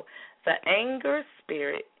control, the anger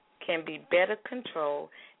spirit can be better controlled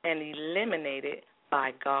and eliminated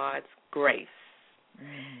by God's grace.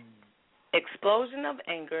 Explosion of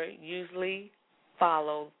anger usually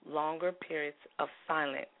follow longer periods of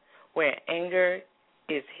silence where anger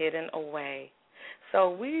is hidden away. So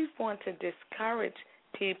we want to discourage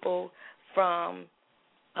people from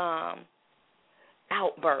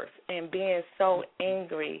outbursts and being so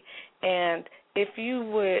angry. And if you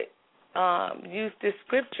would use this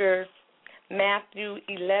scripture, Matthew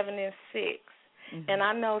 11:6, and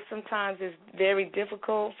I know sometimes it's very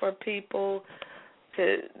difficult for people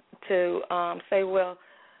to say, well,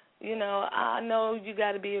 I know you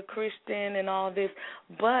got to be a Christian and all this,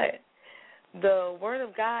 but the Word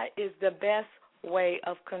of God is the best way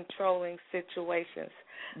of controlling situations.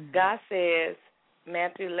 God says,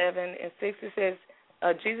 Matthew 11:6, it says,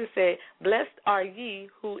 Jesus said, blessed are ye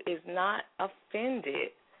who is not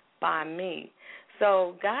offended by me.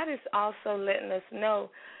 So God is also letting us know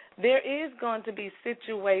there is going to be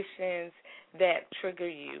situations that trigger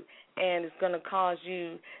you, and it's going to cause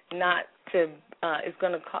you not to,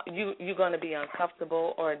 you're going to be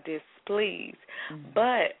uncomfortable or displeased.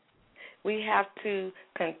 But we have to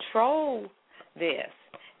control this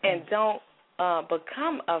and don't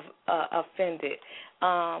become offended.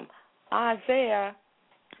 Isaiah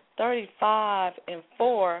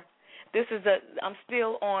 35:4. This is I'm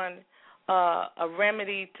still on a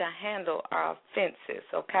remedy to handle our offenses.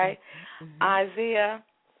 Okay, Isaiah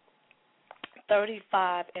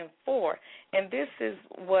 35:4, and this is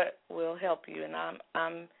what will help you. And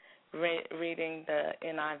I'm reading the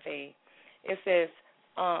NIV. It says,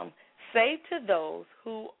 say to those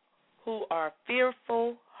who are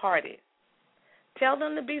fearful-hearted, tell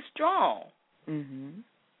them to be strong.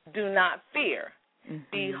 Do not fear.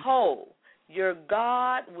 Behold, your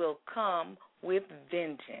God will come with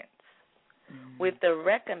vengeance. With the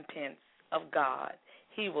recompense of God,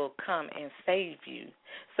 he will come and save you.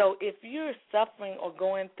 So if you're suffering or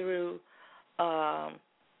going through a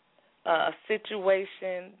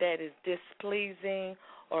situation that is displeasing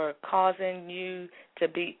or causing you to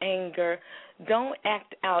be angry, don't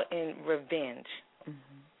act out in revenge.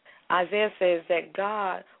 Isaiah says that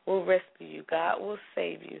God will rescue you. God will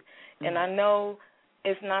save you. And I know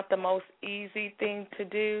it's not the most easy thing to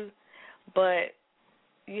do, but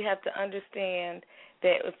you have to understand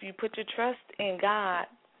that if you put your trust in God,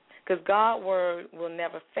 because God's word will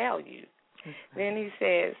never fail you. Then he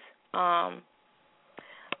says,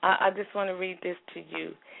 I just want to read this to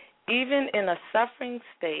you. Even in a suffering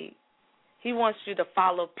state, he wants you to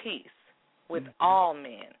follow peace with all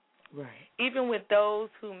men, even with those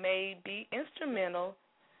who may be instrumental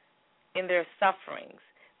in their sufferings.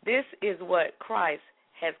 This is what Christ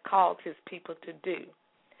has called his people to do.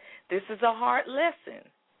 This is a hard lesson.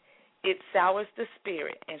 It sours the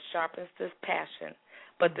spirit and sharpens the passion.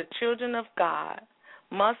 But the children of God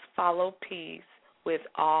must follow peace with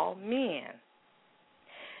all men.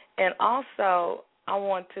 And also, I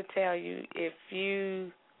want to tell you, if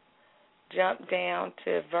you jump down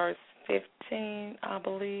to verse 15, I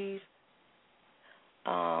believe,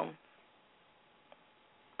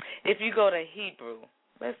 if you go to Hebrew,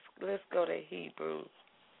 let's go to Hebrew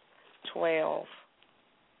 12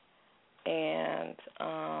 and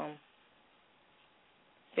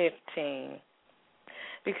 15,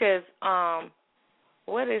 because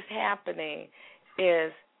what is happening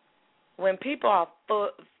is when people are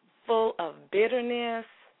full of bitterness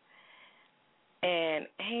and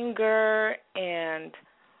anger and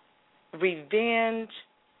revenge,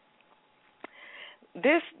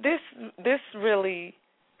 this really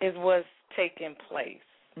is what's taking place.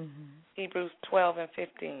 Mm-hmm. Hebrews 12 and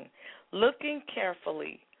 15. Looking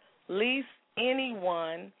carefully, lest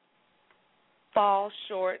anyone fall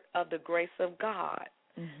short of the grace of God,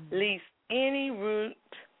 mm-hmm. lest any root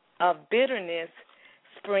of bitterness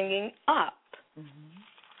springing up mm-hmm.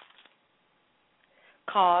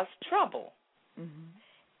 cause trouble.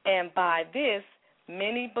 Mm-hmm. And by this,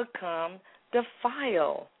 many become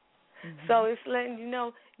defiled. Mm-hmm. So it's letting you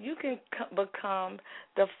know you can become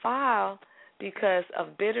defiled because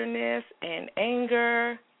of bitterness and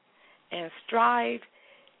anger and strife.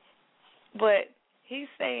 But he's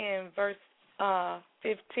saying, verse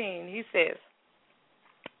 15, he says,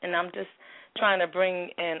 and I'm just trying to bring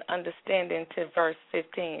an understanding to verse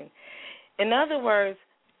 15. In other words,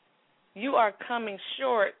 you are coming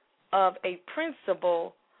short of a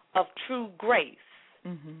principle of true grace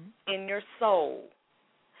mm-hmm. in your soul.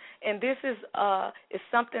 And this is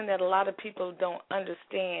something that a lot of people don't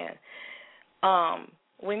understand.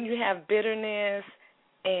 When you have bitterness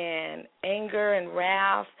and anger and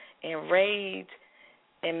wrath and rage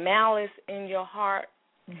and malice in your heart,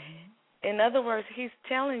 mm-hmm. in other words, he's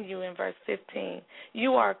telling you in verse 15,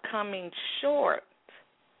 you are coming short.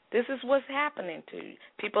 This is what's happening to you.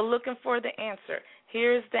 People looking for the answer.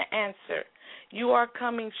 Here's the answer. You are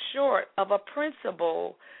coming short of a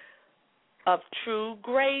principle of true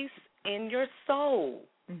grace in your soul,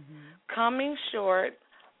 mm-hmm. coming short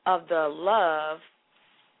of the love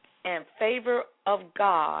and favor of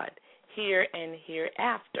God here and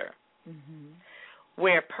hereafter. Mm-hmm.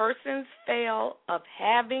 Where persons fail of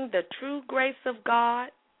having the true grace of God,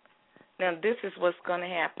 now this is what's going to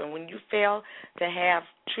happen. When you fail to have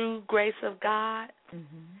true grace of God,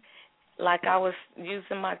 mm-hmm. like I was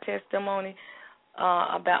using my testimony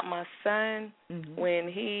about my son, mm-hmm. when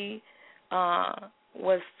he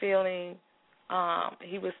was feeling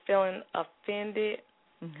offended,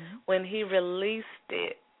 mm-hmm. when he released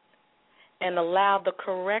it and allowed the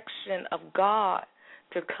correction of God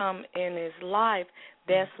to come in his life,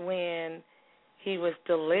 that's mm-hmm. when he was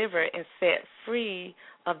delivered and set free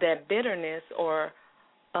of that bitterness or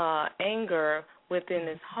anger within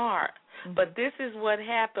his heart. Mm-hmm. But this is what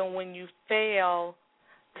happened when you fail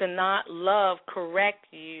to not love correct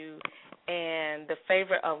you and the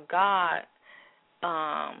favor of God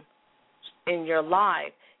in your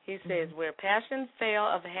life. He says, mm-hmm. where passions fail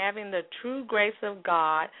of having the true grace of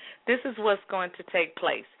God, this is what's going to take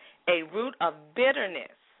place. A root of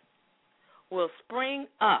bitterness will spring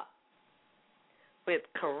up with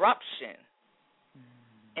corruption,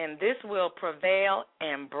 mm-hmm. and this will prevail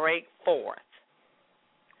and break forth.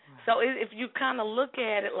 Right. So if you kind of look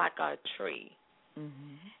at it like a tree,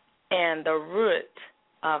 mm-hmm. and the root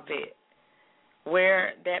of it,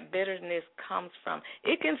 where that bitterness comes from,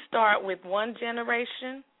 it can start with one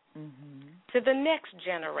generation mm-hmm. to the next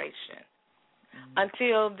generation mm-hmm.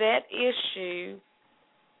 until that issue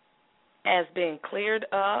has been cleared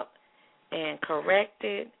up and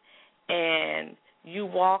corrected, and you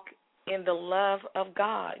walk in the love of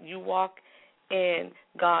God. You walk in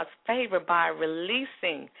God's favor by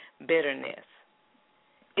releasing bitterness.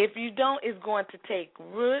 If you don't, it's going to take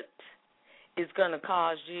root. It's going to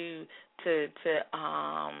cause you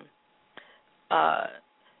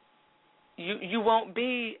you won't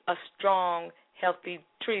be a strong, healthy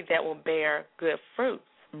tree that will bear good fruits.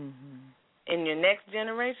 Mm-hmm. In your next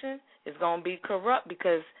generation, it's going to be corrupt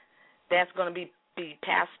because that's going to be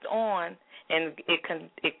passed on, and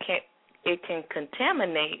it can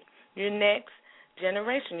contaminate your next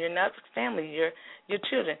generation, your next family, your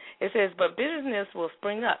children. It says, but bitterness will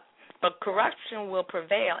spring up, but corruption will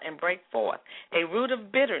prevail and break forth. A root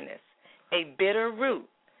of bitterness, a bitter root.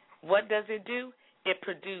 What does it do? It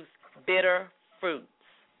produces bitter fruits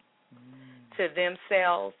to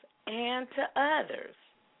themselves and to others.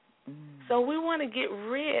 So we want to get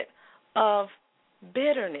rid of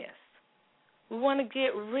bitterness. We want to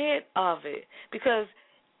get rid of it because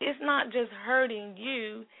it's not just hurting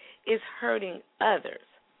you, it's hurting others.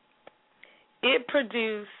 It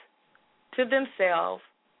produces to themselves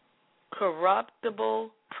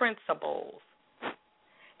corruptible principles.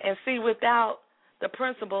 And see, without the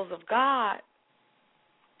principles of God,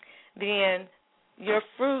 then your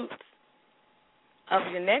fruits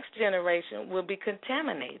of your next generation will be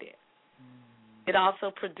contaminated. It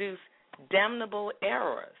also produces damnable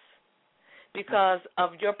errors because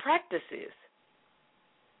of your practices.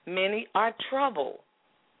 Many are trouble.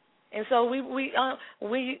 And so we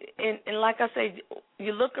like I said,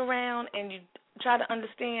 you look around and you try to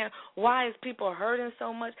understand why is people hurting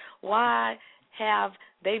so much? Why have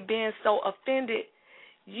they been so offended?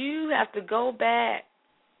 You have to go back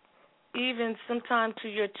even sometime to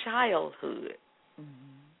your childhood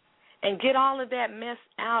and get all of that mess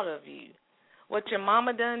out of you. What your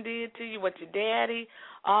mama done did to you, what your daddy,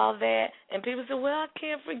 all that. And people say, well, I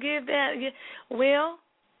can't forgive that. Yeah. Well,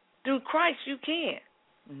 through Christ you can.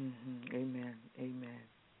 Amen. Amen.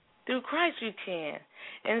 Through Christ you can.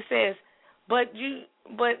 And it says, but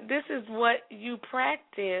this is what you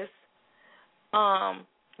practice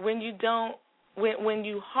when you don't, when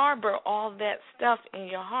you harbor all that stuff in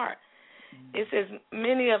your heart. It says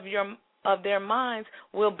many of their minds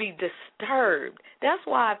will be disturbed. That's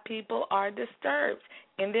why people are disturbed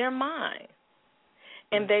in their mind,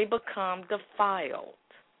 and they become defiled.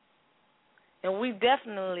 And we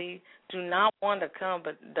definitely do not want to become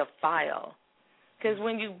defiled, because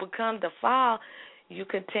when you become defiled, you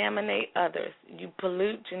contaminate others. You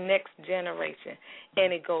pollute your next generation,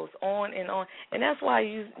 and it goes on and on. And that's why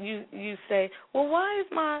you say, well, why is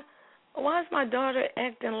my daughter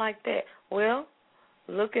acting like that? Well,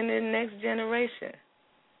 look in the next generation.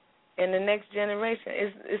 In the next generation,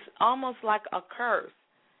 it's almost like a curse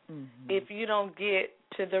if you don't get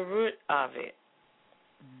to the root of it.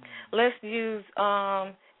 Let's use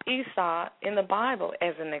Esau in the Bible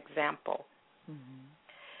as an example.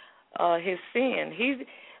 His sin.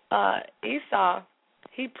 Esau,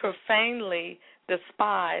 he profanely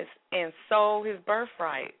despised and sold his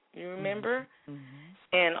birthright. You remember?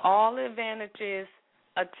 And all the advantages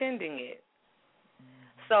attending it.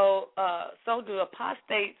 So do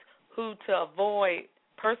apostates who, to avoid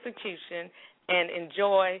persecution and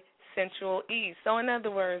enjoy sensual ease. So in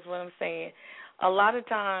other words, what I'm saying, a lot of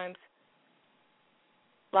times,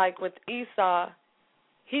 like with Esau,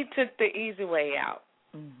 he took the easy way out.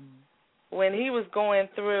 When he was going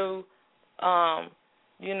through,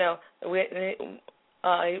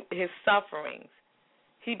 his sufferings,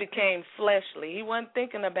 he became fleshly. He wasn't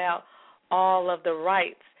thinking about all of the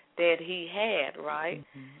rights that he had, right?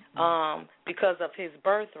 Because of his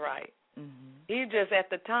birthright. He just, at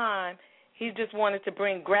the time, he just wanted to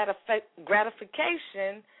bring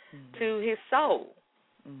gratification to his soul.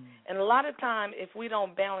 And a lot of time, if we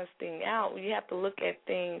don't balance things out, we have to look at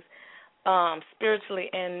things spiritually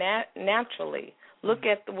and naturally. Look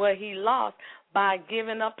at what he lost by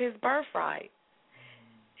giving up his birthright.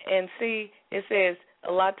 And see, it says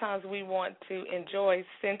a lot of times we want to enjoy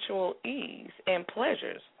sensual ease and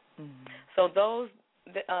pleasures. So those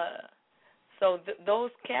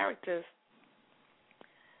characters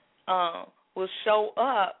will show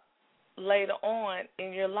up later on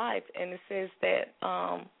in your life, and it says that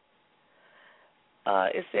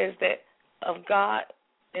of God.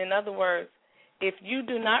 In other words, if you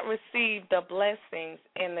do not receive the blessings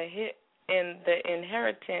and the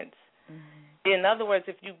inheritance, in other words,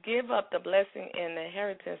 if you give up the blessing and the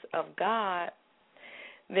inheritance of God,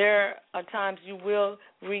 there are times you will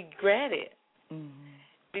regret it,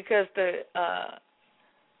 because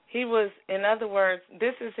he was, in other words,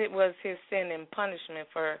 was his sin and punishment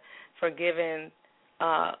for giving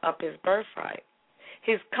up his birthright.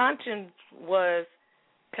 His conscience was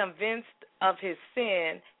convinced of his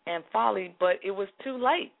sin and folly, but it was too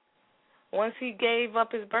late. Once he gave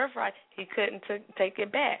up his birthright, he couldn't take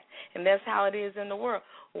it back. And that's how it is in the world.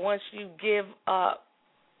 Once you give up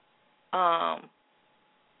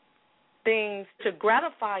things to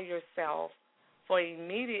gratify yourself for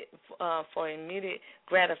immediate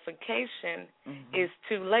gratification, it's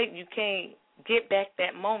too late. You can't get back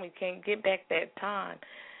that moment. You can't get back that time.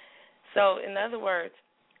 So, in other words,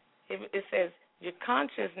 it says your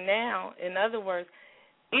conscience now, in other words,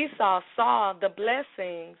 Esau saw the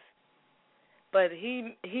blessings, but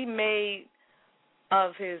he made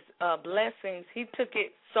of his blessings, he took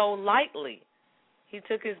it so lightly. He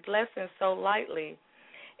took his blessings so lightly,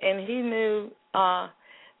 and he knew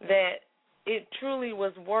that it truly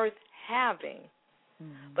was worth having.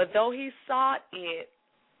 But though he sought it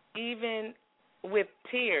even with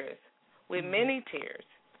tears, with many tears,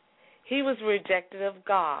 he was rejected of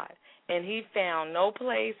God, and he found no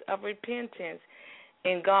place of repentance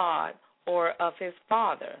in God or of his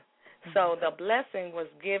Father. So the blessing was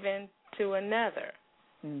given to another.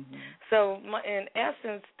 So in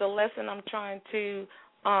essence, the lesson I'm trying to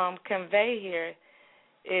convey here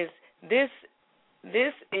is this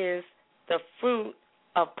is the fruit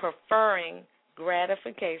of preferring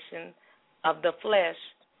gratification of the flesh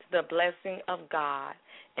to the blessing of God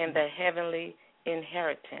and the heavenly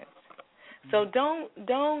inheritance. So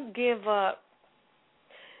don't give up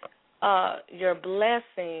your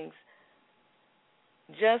blessings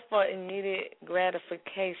just for immediate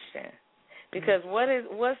gratification, because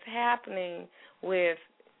what's happening with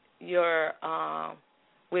your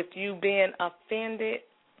with you being offended,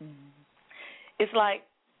 it's like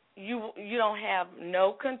you don't have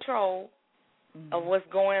no control of what's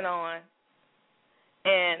going on,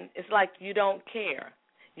 and it's like you don't care.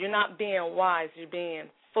 You're not being wise, you're being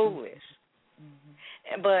foolish.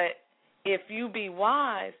 But if you be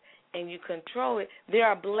wise and you control it, there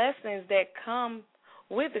are blessings that come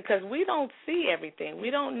with it, because we don't see everything.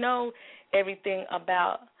 We don't know everything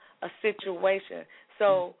about a situation.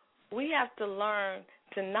 So we have to learn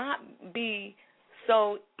to not be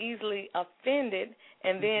so easily offended,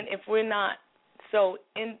 and then if we're not so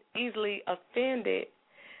easily offended,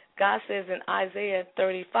 God says in Isaiah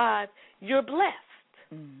 35, you're blessed.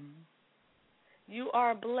 You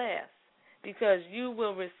are blessed because you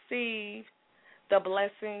will receive the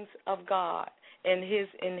blessings of God and his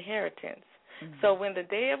inheritance. So when the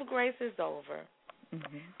day of grace is over,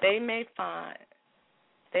 they may find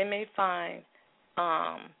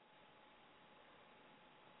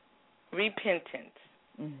repentance.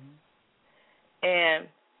 And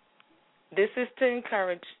this is to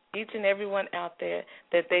encourage each and everyone out there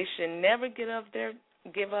that they should never give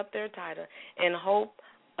up their title in hope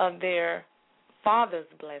of their Father's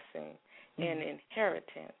blessing and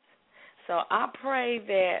inheritance. So I pray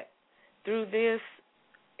that through this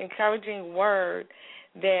encouraging word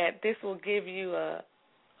that this will give you a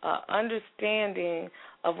understanding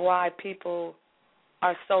of why people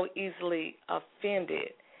are so easily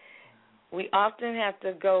offended. We often have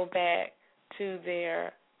to go back to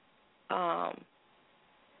their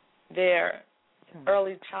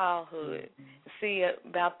early childhood, see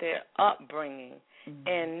about their upbringing,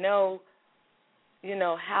 and know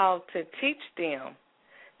how to teach them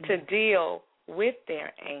to deal with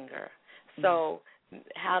their anger, so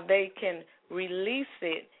how they can release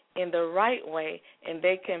it in the right way, and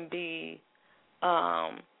they can be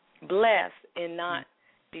blessed and not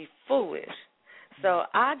be foolish. So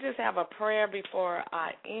I just have a prayer before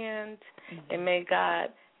I end, and may God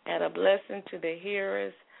add a blessing to the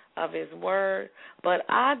hearers of his word. But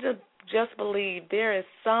I just believe there is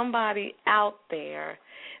somebody out there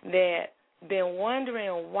that been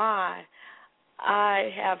wondering why I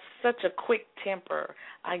have such a quick temper.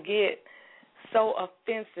 I get so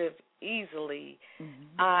offensive easily.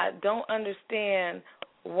 I don't understand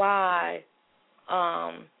why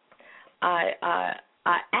I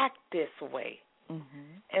act this way.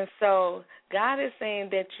 And so God is saying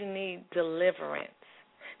that you need deliverance,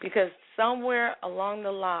 because somewhere along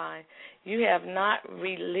the line you have not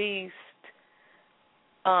released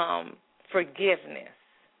forgiveness,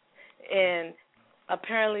 and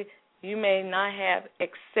apparently you may not have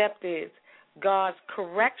accepted God's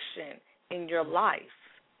correction in your life.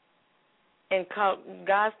 And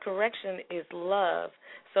God's correction is love,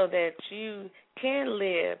 so that you can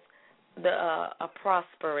live a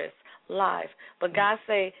prosperous life. But God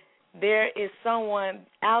say there is someone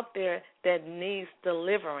out there that needs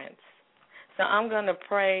deliverance. So I'm going to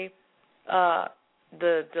pray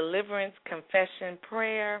the deliverance confession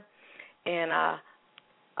prayer, and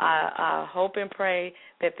I hope and pray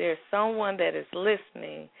that there's someone that is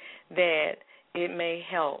listening that it may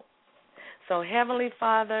help. So Heavenly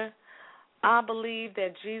Father, I believe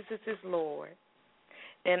that Jesus is Lord,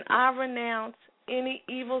 and I renounce any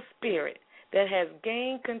evil spirit that has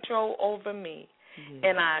gained control over me,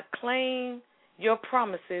 and I claim your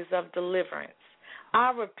promises of deliverance.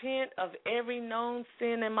 I repent of every known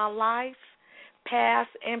sin in my life, past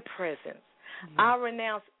and present. I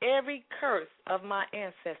renounce every curse of my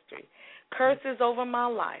ancestry, curses over my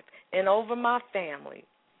life and over my family.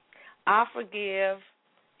 I forgive,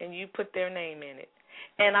 and you put their name in it,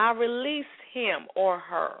 and I release him or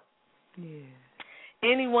her.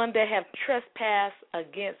 Anyone that have trespassed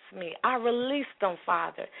against me, I release them,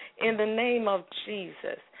 Father, in the name of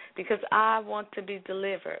Jesus, because I want to be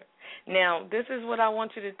delivered. Now, this is what I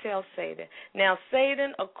want you to tell Satan. Now,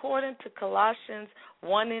 Satan, according to Colossians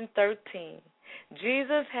 1:13,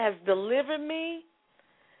 Jesus has delivered me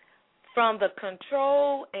from the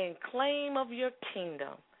control and claim of your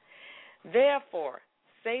kingdom. Therefore,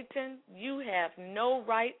 Satan, you have no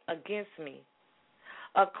right against me.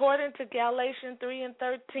 According to Galatians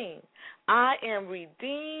 3:13, I am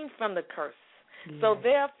redeemed from the curse. Yes. So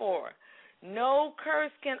therefore, no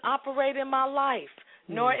curse can operate in my life,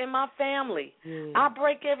 nor in my family. Yes. I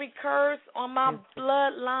break every curse on my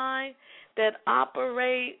bloodline that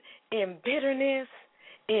operate in bitterness,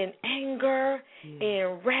 in anger,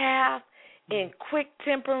 in wrath, in quick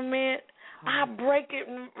temperament. I break it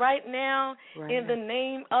right now in the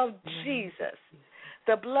name of Jesus.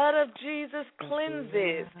 The blood of Jesus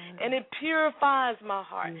cleanses, and it purifies my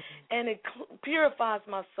heart, and it purifies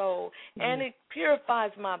my soul, and it purifies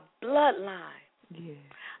my bloodline. Yes.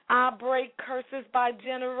 I break curses by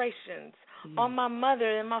generations on my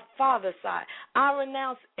mother and my father's side. I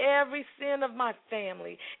renounce every sin of my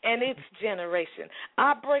family and its generation.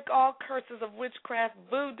 I break all curses of witchcraft,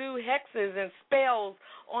 voodoo, hexes, and spells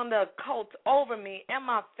on the occult over me and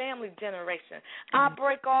my family generation. I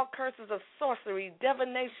break all curses of sorcery,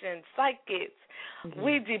 divination, psychics,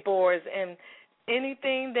 Ouija boards, and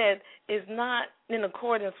anything that is not in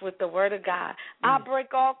accordance with the Word of God. I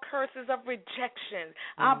break all curses of rejection.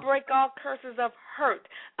 I break all curses of hurt.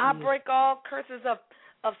 I break all curses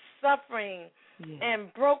of suffering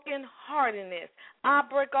and brokenheartedness. I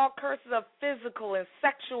break all curses of physical and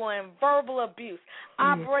sexual and verbal abuse.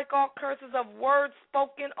 I break all curses of words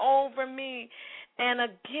spoken over me and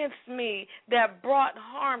against me that brought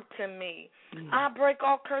harm to me. I break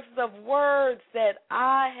all curses of words that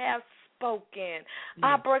I have spoken.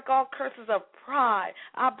 I break all curses of pride.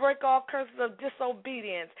 I break all curses of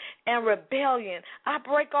disobedience and rebellion. I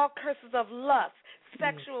break all curses of lust,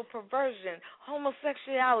 sexual perversion,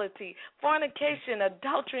 homosexuality, fornication,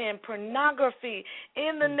 adultery, and pornography.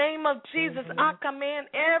 In the name of Jesus, I command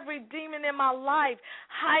every demon in my life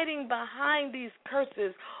hiding behind these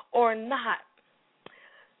curses or not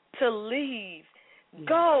to leave.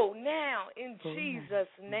 Go now in Jesus'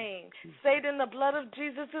 name. Satan, the blood of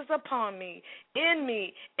Jesus is upon me, in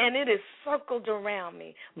me, and it is circled around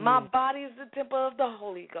me. My body is the temple of the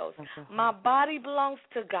Holy Ghost. My body belongs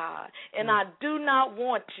to God, and I do not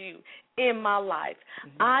want you in my life.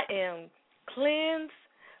 I am cleansed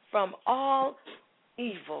from all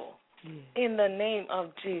evil in the name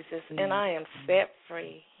of Jesus, and I am set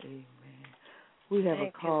free. Amen. We have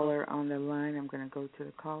a caller on the line. I'm going to go to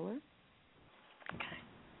the caller. Okay.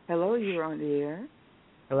 Hello, you're on the air.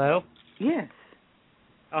 Hello? Yes.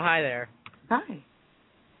 Oh, hi there. Hi.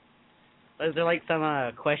 Is there like some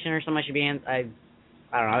question or something I should be I don't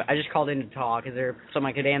know. I just called in to talk. Is there something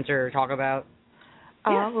I could answer or talk about?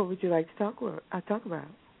 What would you like to talk about?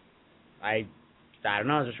 I don't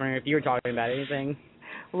know. I was just wondering if you were talking about anything.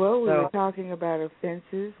 Well, we were talking about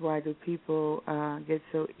offenses. Why do people get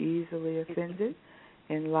so easily offended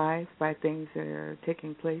in life by things that are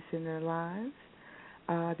taking place in their lives?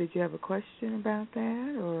 Did you have a question about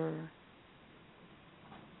that, or?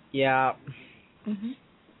 Yeah.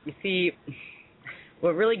 You see,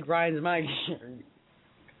 what really grinds my gears.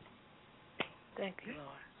 Thank you, Lord.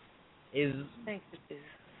 Is thank you, Jesus.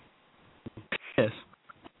 Yes.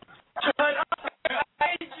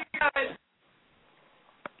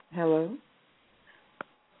 Hello.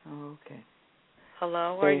 Oh, okay.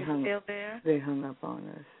 Hello. Are you still there? They hung up on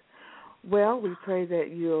us. Well, we pray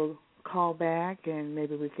that you'll call back and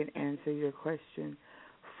maybe we can answer your question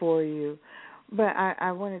for you. But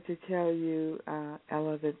I wanted to tell you,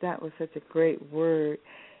 Ella, that was such a great word.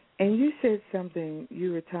 And you said something,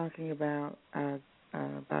 you were talking about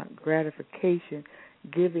gratification,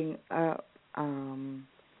 giving up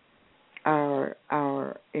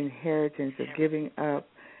our inheritance, of giving up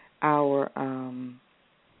our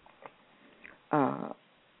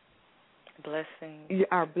blessings.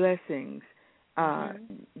 Our blessings.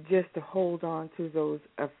 Just to hold on to those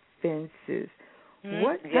offenses.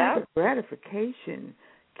 What kind of gratification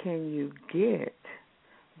can you get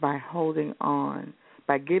by holding on,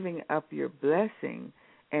 by giving up your blessing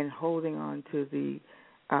and holding on to the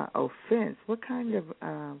offense? What kind of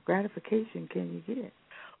gratification can you get?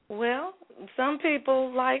 Well, some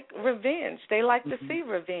people like revenge. They like to see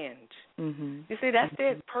revenge. You see, that's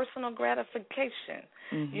their personal gratification,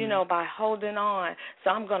 by holding on.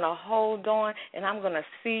 So I'm going to hold on, and I'm going to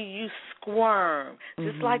see you squirm,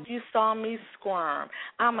 just like you saw me squirm.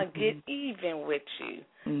 I'm going to get even with you.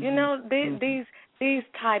 These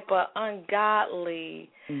type of ungodly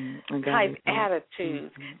type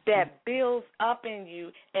attitudes that builds up in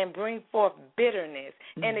you and bring forth bitterness,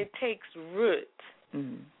 and it takes root,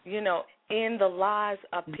 in the lives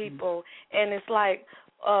of people. And it's like,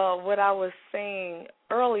 what I was saying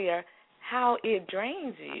earlier, how it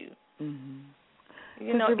drains you. Mm-hmm.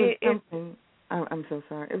 You know, something. I'm so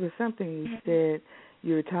sorry. It was something you said.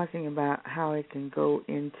 You were talking about how it can go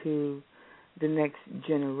into the next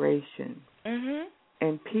generation. Mm-hmm.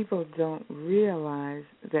 And people don't realize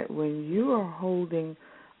that when you are holding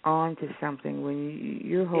on to something, when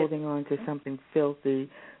you're holding on to something filthy,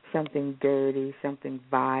 something dirty, something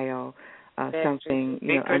vile, something,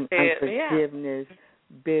 unforgiveness,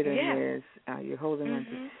 bitterness, you're holding on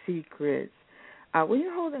to secrets. When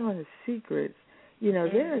you're holding on to secrets,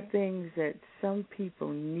 there are things that some people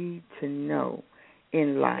need to know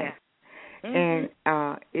in life. And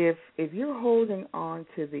if you're holding on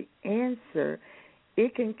to the answer,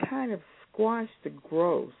 it can kind of squash the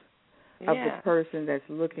growth of the person that's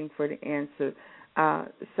looking for the answer.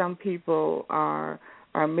 Some people are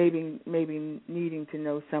maybe needing to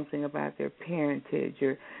know something about their parentage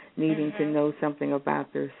or needing to know something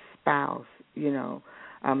about their spouse.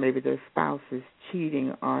 Maybe their spouse is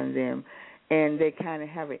cheating on them, and they kind of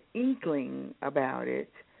have an inkling about it.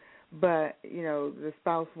 But, the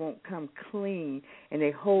spouse won't come clean, and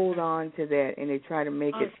they hold on to that, and they try to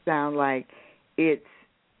make it sound like it's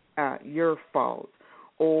your fault.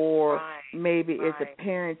 Or maybe it's a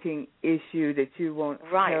parenting issue that you won't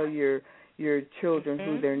tell your children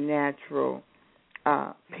who their natural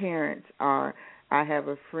parents are. I have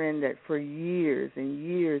a friend that for years and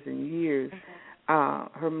years and years,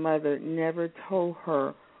 her mother never told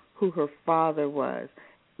her who her father was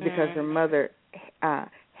because her mother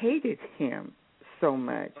hated him so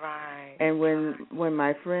much. And when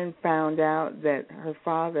my friend found out that her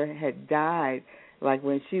father had died, like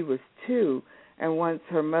when she was 2, and once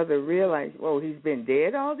her mother realized, he's been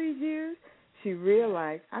dead all these years, she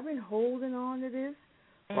realized, I've been holding on to this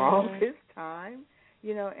for all this time,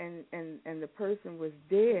 and the person was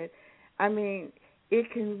dead. I mean,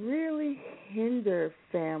 it can really hinder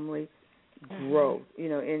family growth,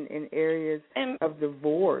 in areas of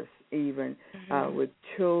divorce, even with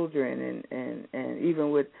children and even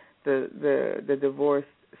with the divorced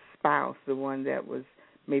spouse, the one that was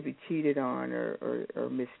maybe cheated on or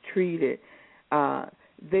mistreated.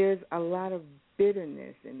 There's a lot of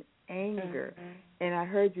bitterness and anger, and I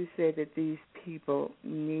heard you say that these people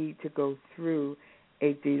need to go through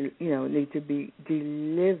need to be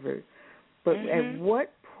delivered. But at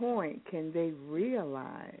what point can they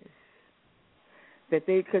realize that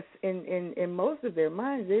because in most of their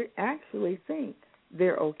minds, they actually think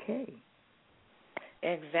they're okay.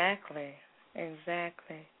 Exactly.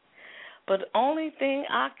 But the only thing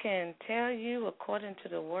I can tell you, according to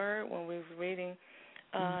the Word, when we were reading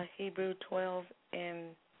Hebrew 12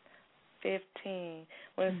 and 15,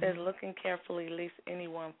 when it says, looking carefully lest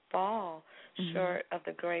anyone fall short of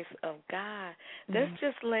the grace of God, that's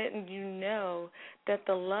just letting you know that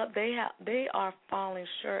the love they are falling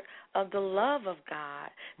short of the love of God.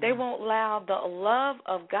 They won't allow the love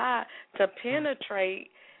of God to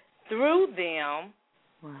penetrate through them,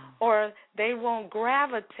 or they won't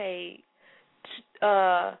gravitate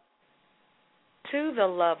to the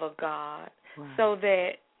love of God so that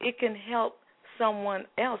it can help someone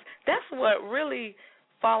else. That's what really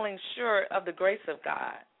falling short of the grace of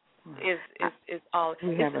God is all.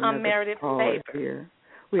 It's unmerited favor. Here.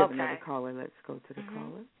 We have another caller. Let's go to the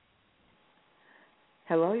caller.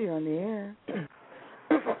 Hello, you're on the air.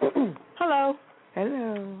 Hello.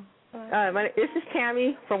 This is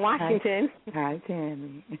Tammy from Washington. Hi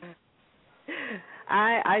Tammy.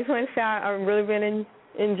 I just want to say I've really been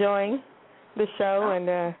enjoying the show,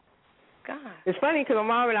 and it's funny because my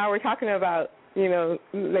mom and I were talking about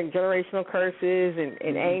like generational curses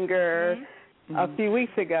and anger a few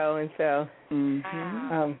weeks ago, and so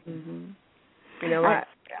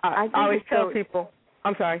I always tell people.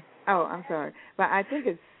 I'm sorry. Oh, I'm sorry, but I think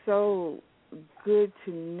it's so good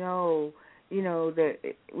to know, that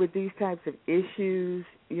with these types of issues,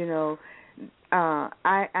 I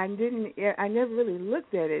never really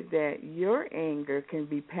looked at it that your anger can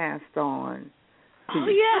be passed on to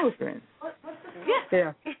your children.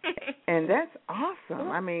 Yeah. And that's awesome.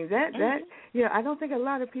 I mean, I don't think a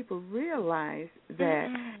lot of people realize that,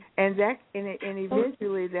 and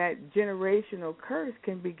eventually that generational curse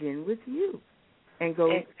can begin with you and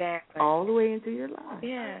go all the way into your life.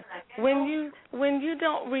 Yeah. When you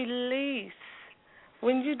don't release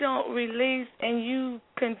and you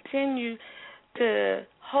continue to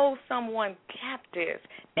hold someone captive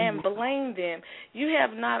and blame them, you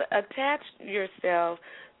have not attached yourself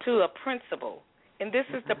to a principle. And this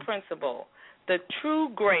is the principle, the true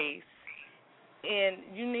grace. And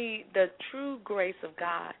you need the true grace of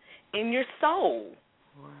God in your soul.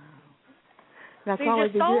 Wow. Now, caller,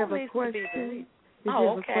 did you have a question? Did you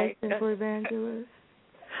have a question for Evangelist?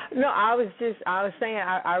 No, I was saying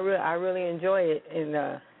I really enjoy it,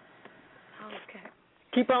 and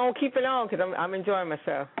keep on keeping on because I'm enjoying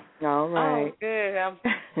myself. All right. Oh,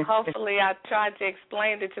 good. Hopefully, I tried to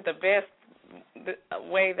explain it to the best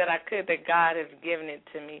way that I could that God has given it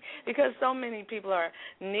to me, because so many people are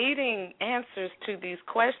needing answers to these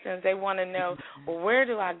questions. They want to know, well, where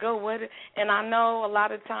do I go? And I know a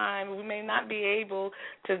lot of times we may not be able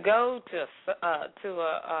to go to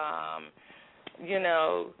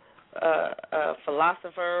a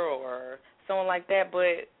philosopher or someone like that,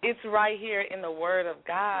 but it's right here in the Word of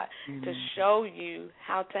God to show you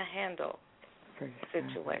how to handle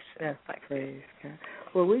situations. That's like praise God.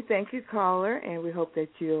 Well, we thank you, caller, and we hope that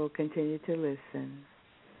you'll continue to listen.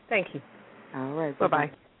 Thank you. All right.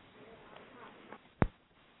 Bye-bye.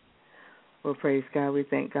 Well, praise God. We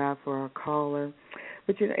thank God for our caller.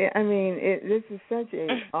 But, this is such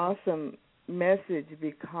an awesome message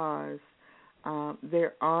because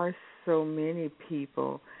there are so many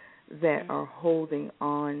people that are holding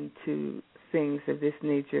on to things of this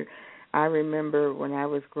nature. I remember when I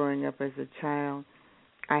was growing up as a child,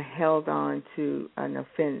 I held on to an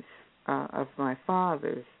offense of my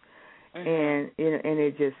father's, and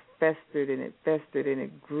it just festered and it festered and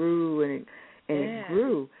it grew and it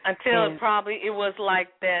grew until it was like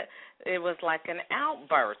that. It was like an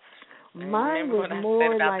outburst. Mine was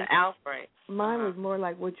more like the outbreak. Mine was more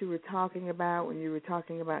like what you were talking about when you were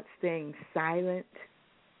talking about staying silent.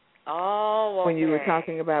 Oh, okay. When you were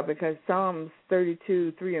talking about, because Psalms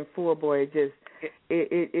 32, 3 and 4, boy, it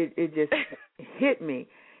just hit me.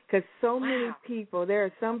 Because so many people, there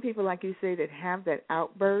are some people, like you say, that have that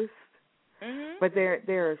outburst, but there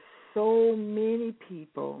are so many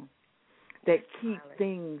people that keep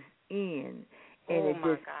things in, and it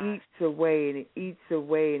just eats away, and it eats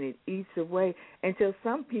away, and it eats away, until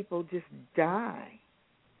some people just die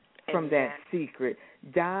from that secret,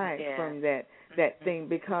 from that thing,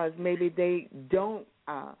 because maybe they don't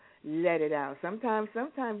let it out. Sometimes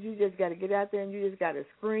you just got to get out there and you just got to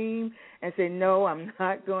scream and say, no, I'm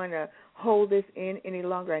not going to hold this in any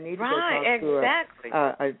longer. I need to go talk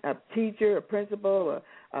to a teacher, a principal,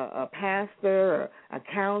 a pastor, or a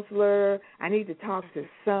counselor. I need to talk to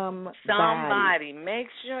somebody. Make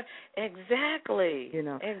sure. Exactly.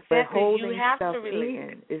 But holding stuff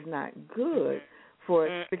in is not good for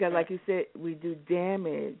us, because like you said, we do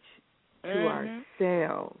damage to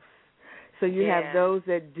ourselves. So you have those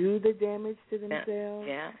that do the damage to themselves,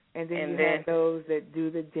 and then you have those that do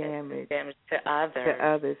the damage to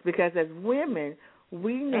others. Because as women,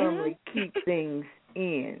 we normally keep things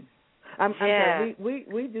in. I'm sorry,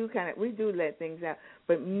 we do let things out,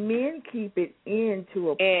 but men keep it in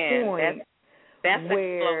to a point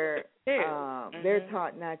where they're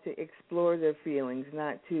taught not to explore their feelings,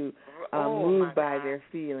 not to move by their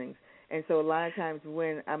feelings. And so a lot of times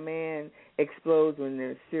when a man explodes, when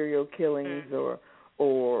there's serial killings or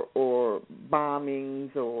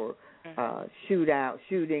bombings or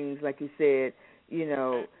shootings, like you said,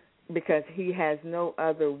 because he has no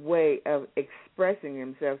other way of expressing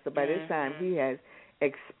himself. So by this time he has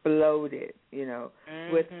exploded,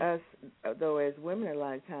 With us, though, as women, a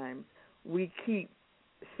lot of times we keep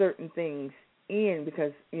certain things in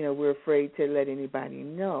because, we're afraid to let anybody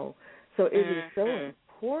know. So it is so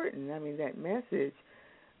important. I mean, that message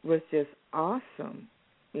was just awesome,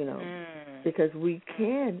 because we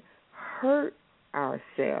can hurt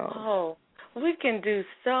ourselves. Oh, we can do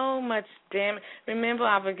so much damage. Remember,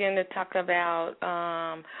 I began to talk about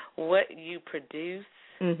what you produce.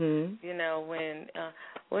 When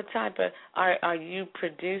what type of are you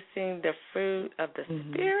producing the fruit of the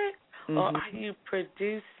Spirit, or are you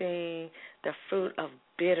producing the fruit of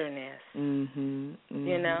bitterness? And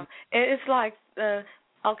it's like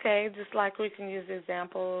just like we can use the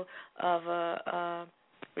example of a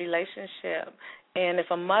relationship, and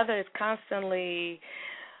if a mother is constantly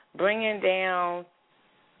bringing down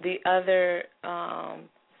the other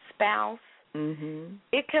spouse,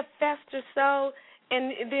 it could fester so,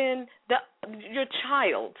 and then your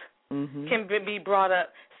child can be brought up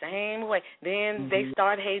same way. Then they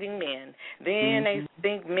start hating men. Then they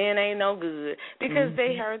think men ain't no good because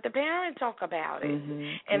they heard the parent talk about it.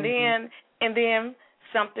 And then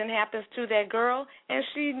something happens to that girl, and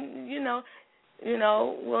she,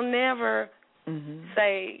 will never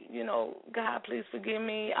say, God, please forgive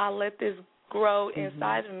me. I'll let this grow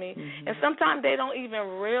inside of me. And sometimes they don't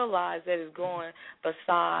even realize that it's growing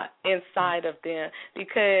inside of them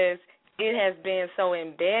because it has been so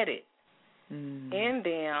embedded in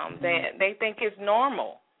them that they think it's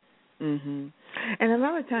normal. And a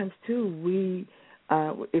lot of times, too, we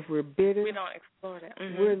if we're bitter, we don't explore that.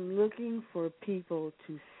 We're looking for people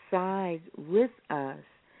to side with us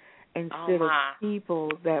instead of people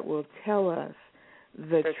that will tell us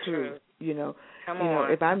the truth. You know,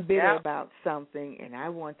 if I'm bitter about something and I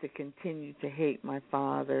want to continue to hate my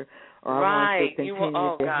father, or I want to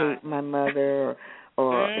continue to hate my mother,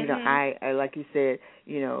 or you know, I like you said,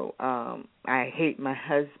 you know, I hate my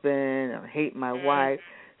husband or hate my wife.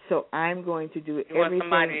 So I'm going to do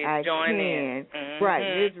everything I can.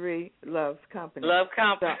 Right, misery loves company. So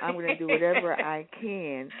I'm going to do whatever I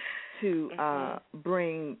can to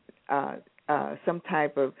bring some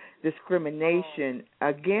type of discrimination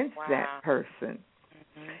against that person.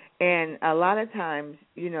 And a lot of times,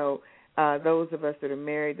 you know, those of us that are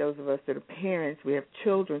married, those of us that are parents, we have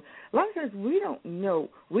children, a lot of times we don't know.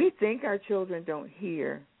 We think our children don't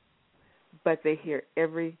hear, but they hear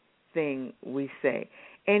everything we say.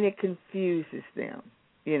 And it confuses them,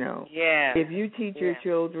 you know. Yeah. If you teach your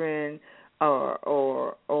children,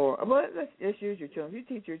 well, let's use your children. If you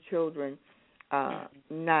teach your children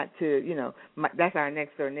not to, you know, that's our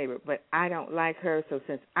next door neighbor, but I don't like her, so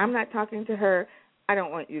since I'm not talking to her, I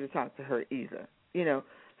don't want you to talk to her either, you know.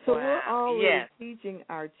 So we're always teaching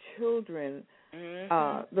our children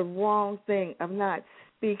the wrong thing of not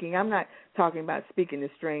speaking. I'm not talking about speaking to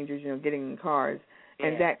strangers, you know, getting in cars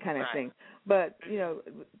and that kind of thing. But, you know,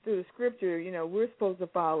 through the scripture, you know, we're supposed to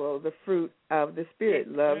follow the fruit of the Spirit,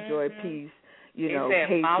 love, joy, peace, you know,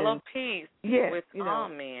 patience. Follow peace with all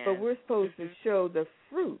men. But we're supposed to show the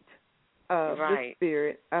fruit of the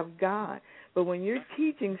Spirit of God. But when you're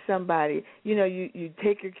teaching somebody, you know, you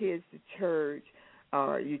take your kids to church,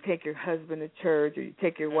 or you take your husband to church, or you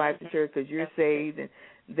take your wife to church because you're saved and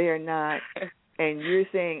they're not. And you're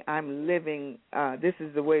saying, I'm living, this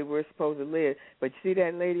is the way we're supposed to live. But you see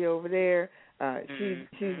that lady over there?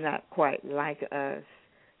 She's not quite like us.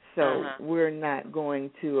 So we're not going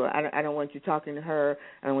to, I don't want you talking to her.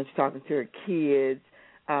 I don't want you talking to her kids.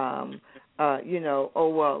 You know, oh,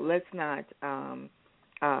 well, let's not,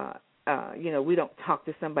 you know, we don't talk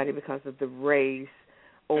to somebody because of the race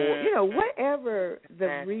or, you know, whatever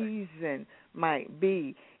the reason might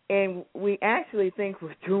be. And we actually think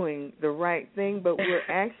we're doing the right thing, but we're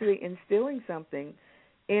actually instilling something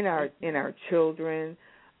in our children.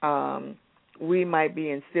 We might be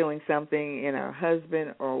instilling something in our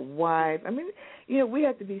husband or wife. I mean, you know, we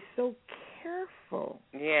have to be so careful.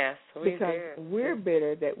 Yes, we because do. We're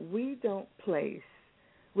bitter that we don't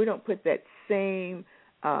put that same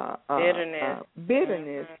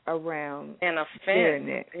bitterness around and offense,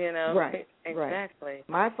 bitterness. You know, right? Exactly. Right.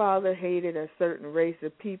 My father hated a certain race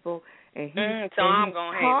of people, and he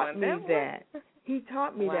taught me that. He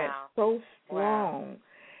taught me that so strong,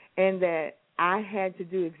 and that I had to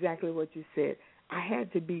do exactly what you said. I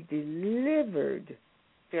had to be delivered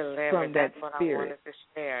from that That's what spirit. I wanted to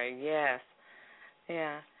share. Yes.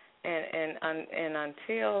 Yeah. And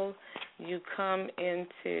until you come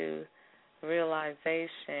into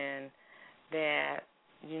realization that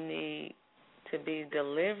you need to be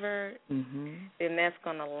delivered, then that's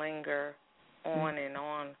going to linger on and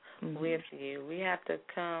on with you. We have to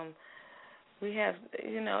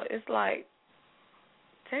you know, it's like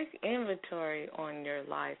take inventory on your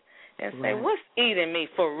life and say, what's eating me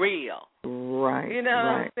for real? Right. You know what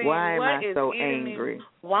I'm saying? Why am I so angry?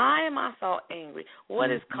 Why am I so angry? What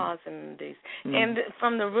is causing this? And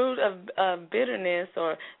from the root of bitterness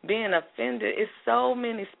or being offended is so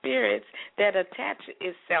many spirits that attach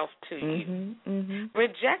itself to you.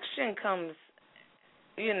 Rejection comes,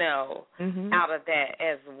 you know, out of that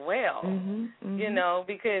as well. You know,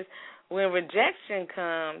 because when rejection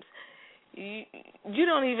comes, you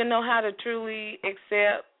don't even know how to truly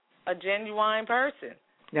accept a genuine person.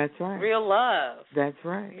 That's right. Real love. That's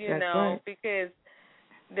right. You know, because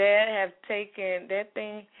that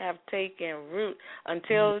thing have taken root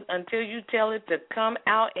until you tell it to come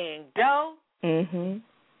out and go. And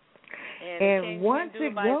once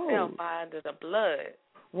it goes, under the blood.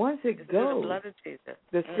 Once it goes, the blood of Jesus.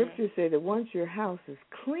 The scriptures say that once your house is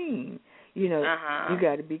clean, you know, you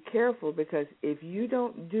got to be careful, because if you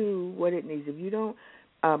don't do what it needs, if you don't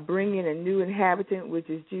bring in a new inhabitant, which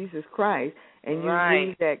is Jesus Christ, and you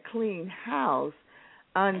leave that clean house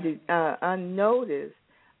unnoticed,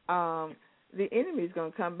 the enemy is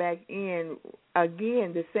going to come back in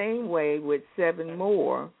again the same way with 7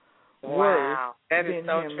 more. Wow, that is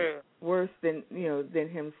so true. Worse than than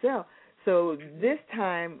himself. So this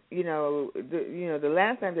time, the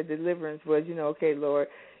last time the deliverance was, okay, Lord,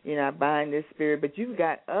 I bind this spirit, but you've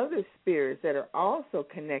got other spirits that are also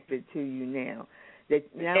connected to you now. That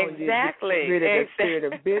now you get rid of the spirit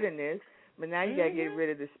of bitterness, but now you got to get rid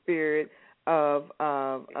of the spirit of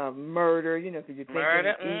murder, because you're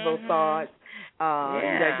thinking evil thoughts. You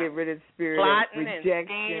got to get rid of the spirit plotting of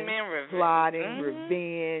rejection, plotting,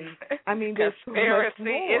 revenge. I mean, there's so much more.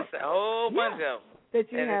 It's a whole bunch of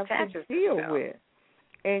that you have to deal with.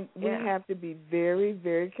 And we have to be very,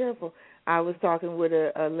 very careful. I was talking with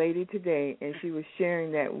a lady today, and she was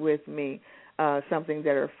sharing that with me, something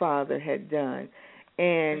that her father had done.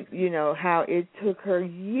 And, how it took her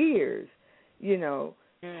years,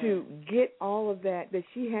 to get all of that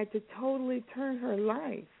she had to totally turn her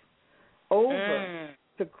life over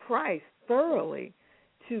to Christ thoroughly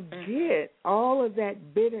to get all of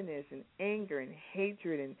that bitterness and anger and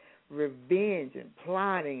hatred and revenge and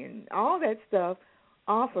plotting and all that stuff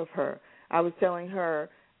off of her. I was telling her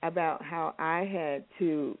about how I had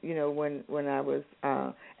to, when I was,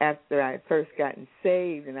 after I had first gotten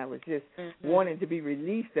saved and I was just wanting to be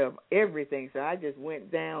released of everything, so I just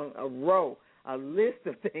went down a list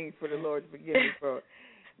of things for the Lord to forgive me for.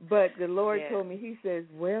 But the Lord told me, he says,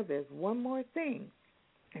 well, there's one more thing.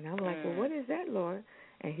 And I'm like, well, what is that, Lord?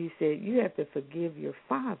 And he said, you have to forgive your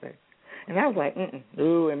father. And I was like,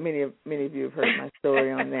 ooh, and many of you have heard my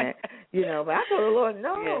story on that, But I told the Lord,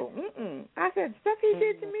 no, I said, stuff he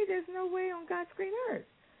did to me, there's no way on God's green earth.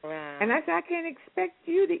 Wow. And I said, I can't expect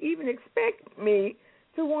you to even expect me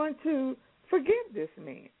to want to forgive this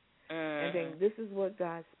man. And then this is what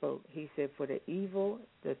God spoke. He said, for the evil,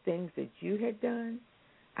 the things that you had done,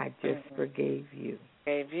 I just forgave you.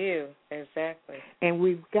 Gave you, exactly. And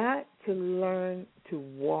we've got to learn to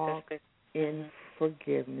walk in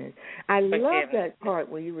forgiveness. I love that part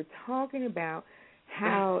where you were talking about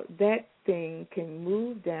how that thing can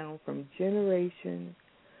move down from generation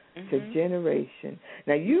to generation.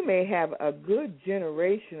 Now, you may have a good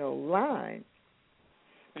generational line,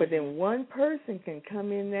 but then one person can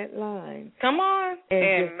come in that line. Come on,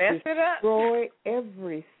 and mess it up. Destroy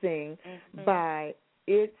everything by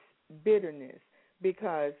its bitterness.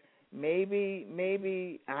 Because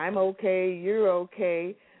maybe I'm okay, you're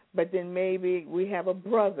okay, but then maybe we have a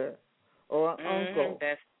brother or an uncle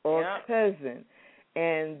or a cousin,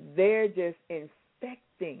 and they're just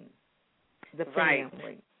infecting the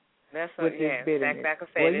family. That's with this bitterness.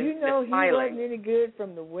 Well, he wasn't any good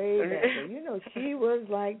from the way that. She was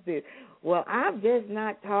like this. Well, I'm just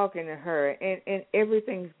not talking to her, and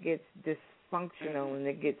everything gets dysfunctional and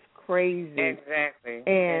it gets crazy. Exactly.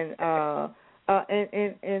 And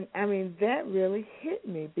and I mean that really hit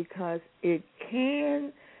me because it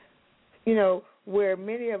can, where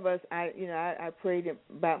many of us, I prayed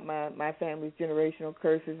about my family's generational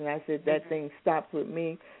curses, and I said that thing stops with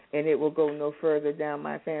me, and it will go no further down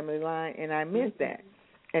my family line, and I meant that,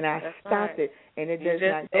 and I stopped it, and it does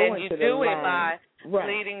not go into the line. And you do it by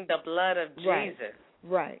pleading the blood of Jesus.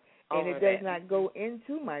 Right. And it does not go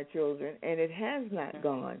into my children, and it has not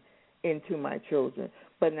gone into my children.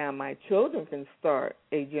 But now my children can start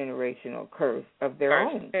a generational curse of their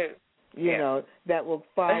own. That will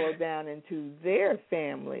follow down into their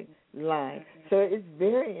family line. So it's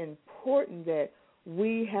very important that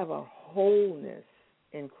we have a wholeness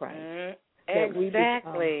in Christ. That we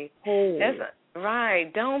become whole. That's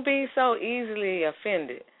right. Don't be so easily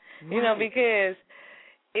offended. Because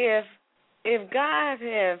if God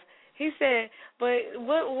He said, but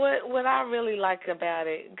what I really like about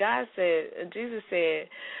it, Jesus said,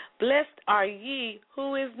 blessed are ye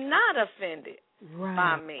who is not offended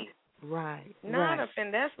by me. Right. Not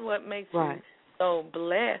offended. That's what makes you so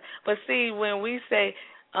blessed. But see, when we say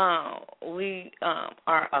we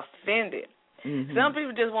are offended, some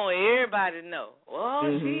people just want everybody to know.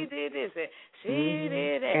 Oh, she did this and she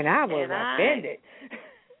did that. And I was offended.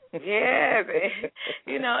 Yes.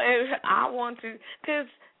 And I want to, because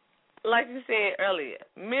like you said earlier,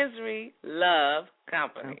 misery loves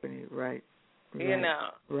company. Right.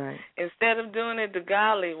 Right. Instead of doing it the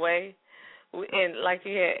godly way, and like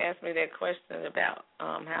you had asked me that question about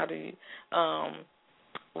how do you,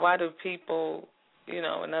 why do people, in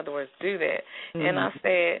other words, do that? And I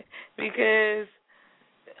said, because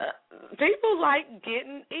people like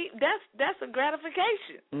getting, that's a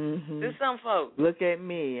gratification to some folks. Look at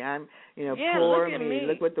me. I'm, poor me.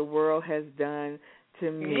 Look what the world has done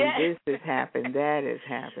to me. This has happened. That has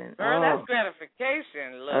happened. Girl, that's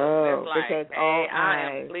gratification. Look, it's like, because hey,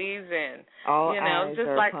 I am pleasing. All eyes just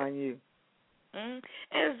are like, upon you. And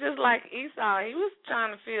it's just like Esau. He was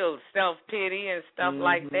trying to feel self-pity and stuff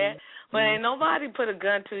like that. But ain't nobody put a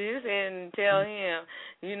gun to his head and tell him,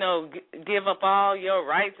 give up all your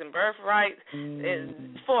rights and birthrights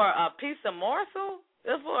for a piece of morsel,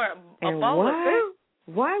 for a bowl of soup.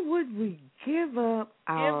 Why would we give up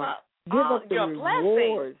your the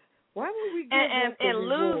rewards Why would we give up and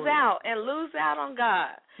lose out on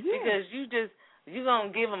God? Because you're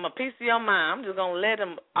going to give them a piece of your mind. I'm just going to let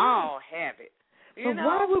them all have it. You know?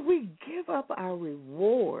 Why would we give up our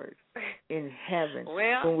reward in heaven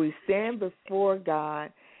when we stand before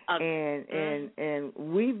God and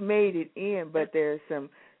we've made it in, but there's some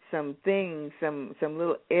things, some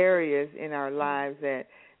little areas in our lives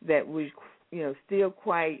that we still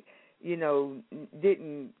quite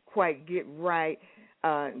didn't quite get right.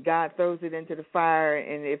 God throws it into the fire,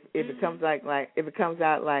 and if it comes if it comes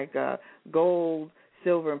out like gold,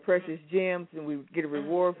 silver, and precious gems, and we get a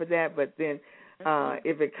reward for that. But then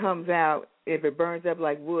if it burns up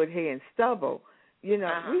like wood, hay, and stubble, we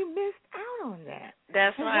missed out on that.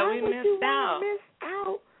 That's right, we missed out. Miss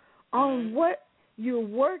out on what you're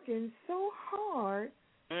working so hard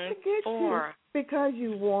to get to because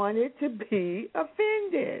you wanted to be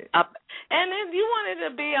offended. And then you wanted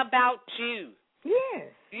to be about you. Yes.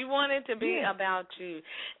 You want it to be about you.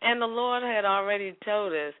 And the Lord had already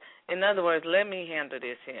told us, in other words, let me handle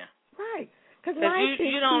this here. Right. Because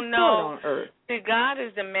you don't know. On earth. See, God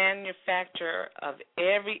is the manufacturer of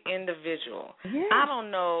every individual. Yes. I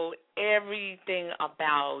don't know everything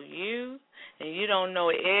about you, and you don't know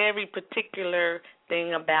every particular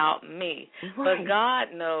thing about me. Right. But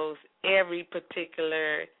God knows every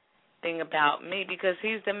particular thing about me because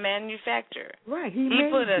He's the manufacturer. Right. He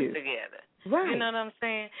put us together. Right. You know what I'm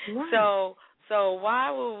saying? Right. So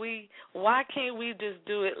why can't we just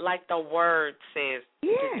do it like the word says to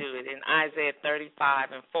do it in Isaiah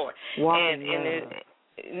 35:4? And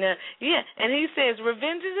He says,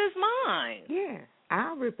 "Revenge is mine." Yeah,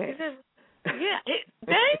 I'll repay. He says,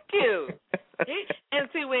 thank you. And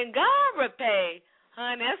see, when God repay,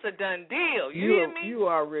 honey, that's a done deal. You hear me? You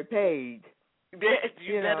are repaid. You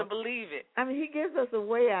better believe it. I mean, He gives us a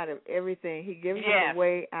way out of everything. He gives us a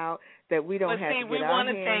way out that we don't have to get our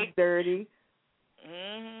hands dirty.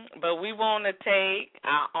 But we want to take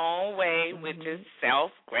our own way, which is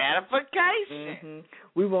self-gratification.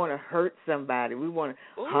 We want to hurt somebody. We want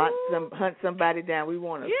to hunt somebody down. We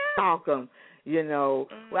want to stalk them,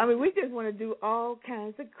 I mean, we just want to do all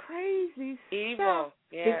kinds of crazy stuff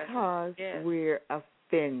because we're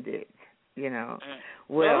offended,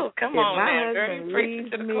 Well, come on now, girl, you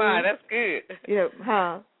preaching to the choir. That's good.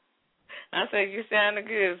 I said you sounded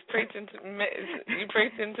good. It's preaching to me. You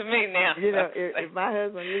preaching to me now. If my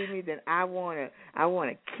husband leaves me, then I wanna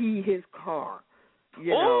key his car. Shut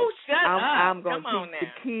up! I'm gonna Come on teach the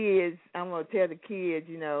kids. I'm gonna tell the kids,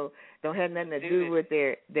 don't have nothing to do with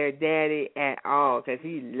their daddy at all because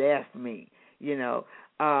he left me.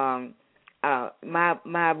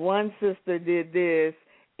 My one sister did this.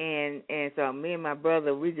 And so me and my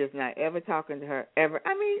brother, we just not ever talking to her ever.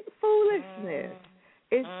 I mean, foolishness.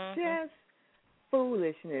 It's just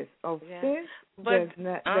foolishness. Offense does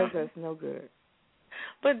us no good.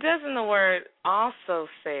 But doesn't the word also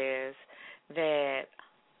says that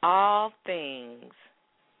all things,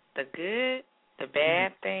 the good, the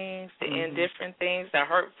bad things, the indifferent things, the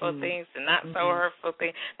hurtful things, the not so hurtful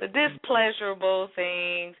things, the displeasurable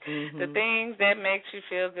things, the things that makes you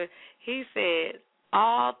feel good. He said,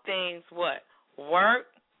 all things work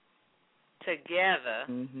together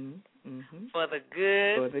for the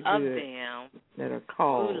good of them that are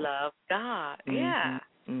called who love God.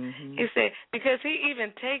 He said, because He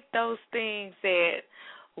even take those things that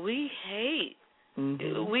we hate.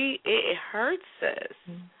 It hurts us.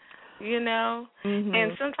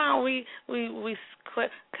 And sometimes we God,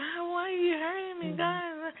 why are you hurting me,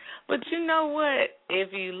 God? But you know what?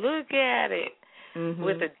 If you look at it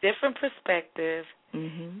with a different perspective,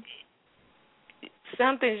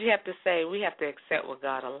 some things you have to say, we have to accept what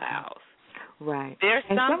God allows. Right. There's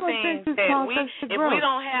some things that if we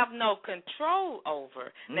don't have no control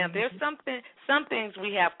over. Now, there's some things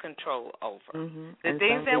we have control over. The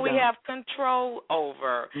things that we have control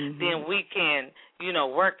over, then we can,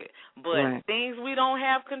 work it. But things we don't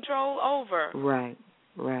have control over,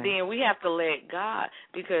 then we have to let God.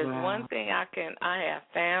 Because one thing I have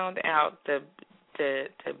found out to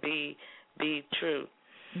be true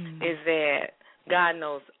is that God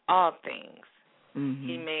knows all things.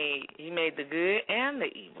 He made the good and the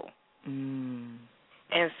evil.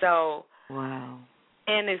 And so,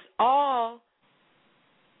 and it's all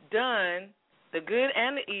done, the good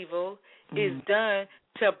and the evil is done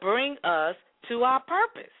to bring us to our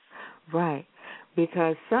purpose. Right.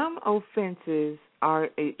 Because some offenses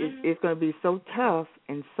it's going to be so tough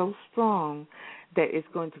and so strong that it's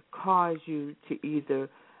going to cause you to either,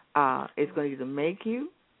 it's going to either make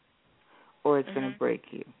you or it's going to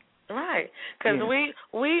break you. Right, because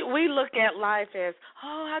we look at life as,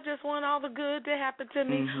 I just want all the good to happen to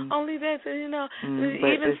me. Only that,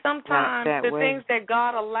 even sometimes the things that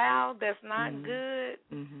God allowed that's not good,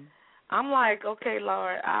 I'm like, okay,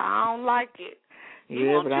 Lord, I don't like it.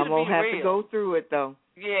 But I'm gonna have to go through it though.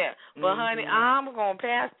 Yeah, but honey, I'm gonna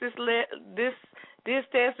pass this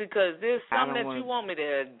test because there's something that you want me to get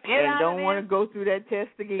out of it. And don't want to go through that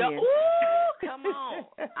test again. Come on,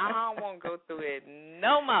 I don't want to go through it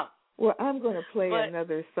no more. Well, I'm going to play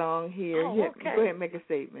another song here. Okay. Go ahead and make a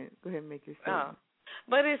statement.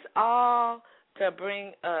 But it's all to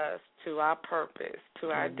bring us to our purpose,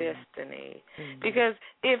 to our destiny. Because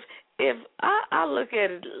if I look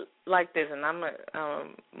at it like this, and I'm going to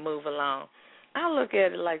move along, I look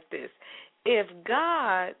at it like this. If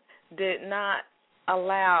God did not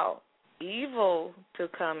allow evil to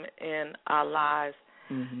come in our lives,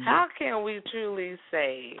 how can we truly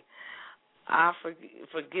say,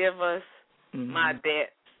 forgive us my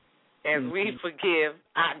debts as we forgive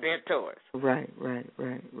our debtors? Right. You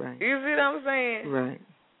see what I'm saying? Right.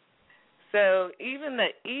 So even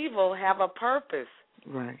the evil have a purpose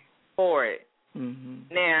for it.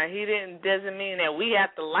 Now, doesn't mean that we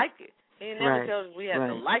have to like it. He never tells us we have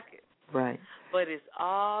to like it. Right. But it's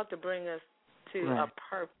all to bring us to a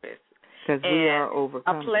purpose. Because we are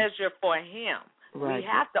overcome. A pleasure for Him. Right. We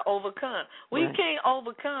have to overcome. We can't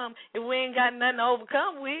overcome if we ain't got nothing to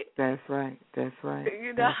overcome with. That's right.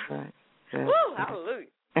 You know? That's right. Woo,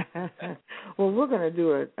 hallelujah. Well, we're going to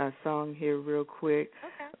do a song here real quick.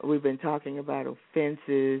 Okay. We've been talking about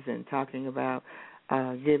offenses and talking about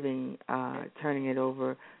giving, turning it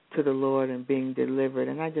over to the Lord and being delivered.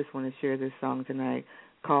 And I just want to share this song tonight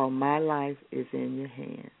called My Life is in Your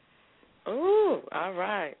Hands. Ooh, all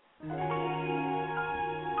right.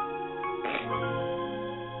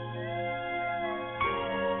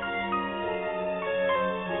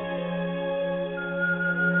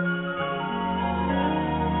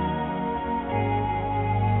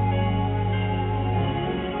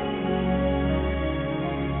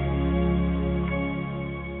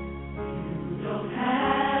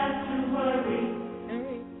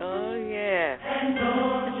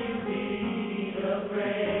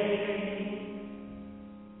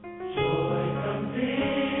 So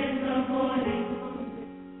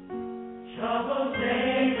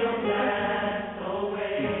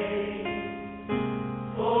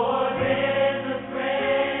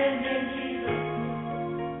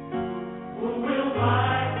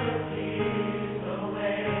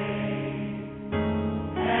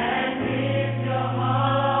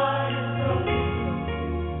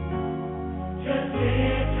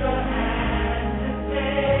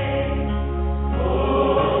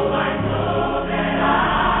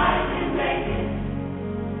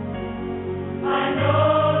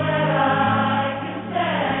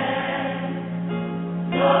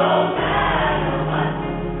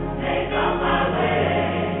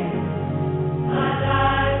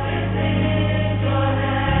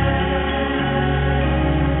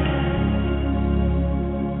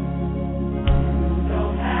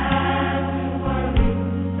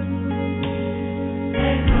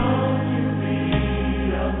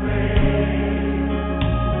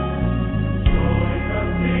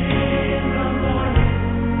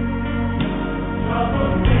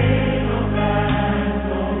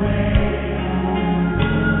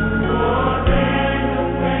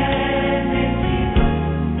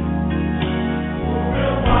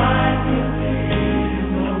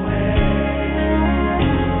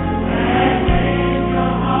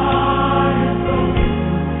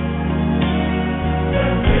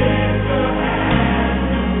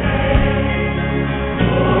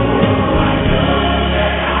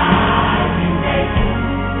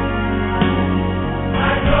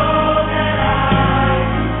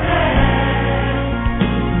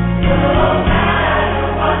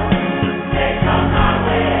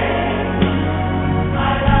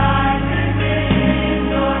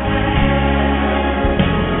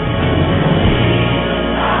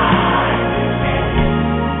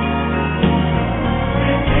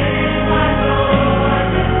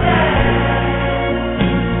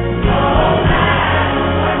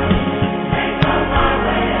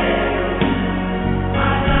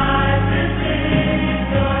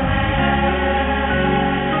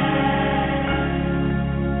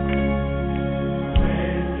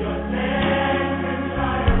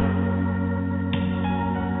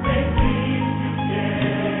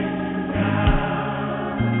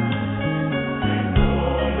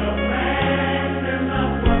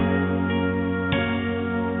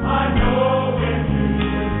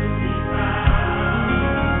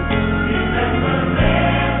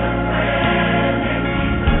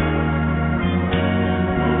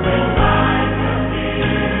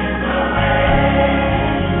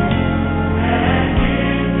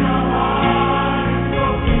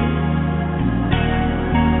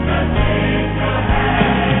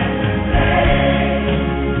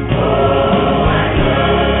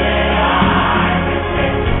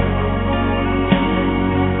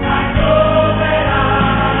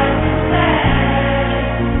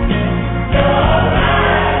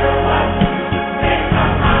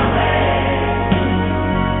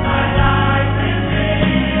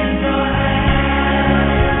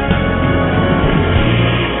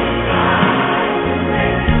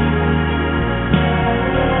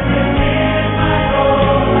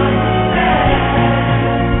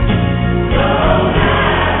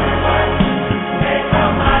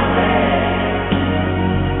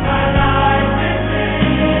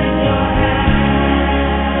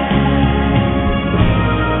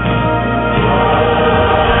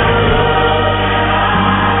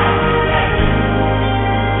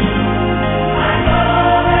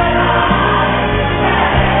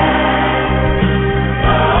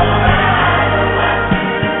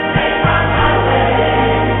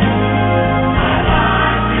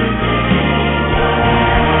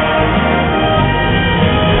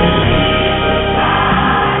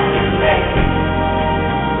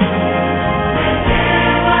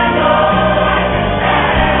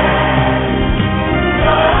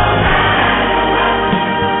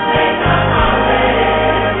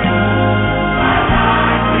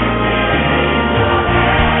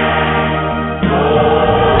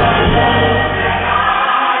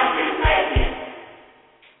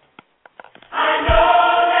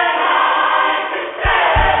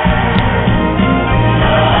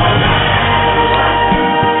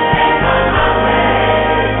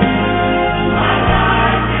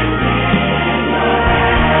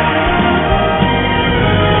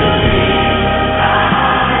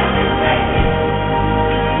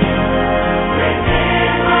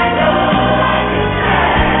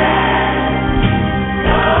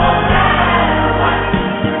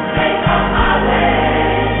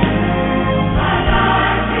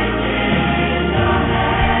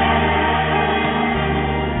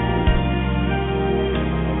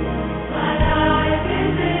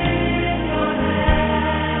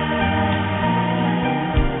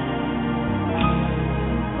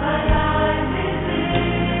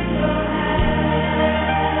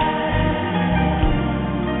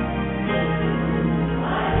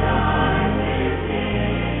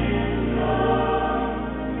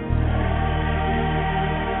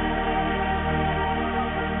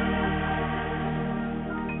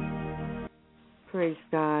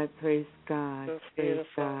Praise God. Praise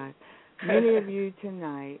God. Many of you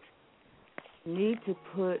tonight need to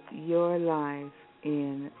put your life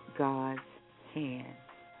in God's hands.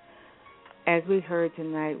 As we heard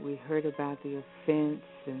tonight, we heard about the offense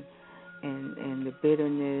and the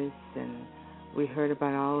bitterness, and we heard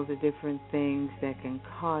about all the different things that can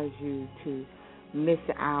cause you to miss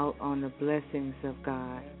out on the blessings of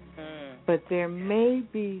God. But there may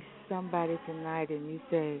be somebody tonight and you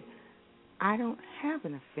say, I don't have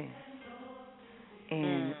an offense,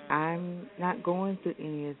 and I'm not going through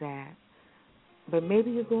any of that. But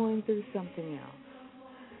maybe you're going through something else.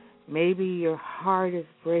 Maybe your heart is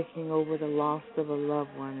breaking over the loss of a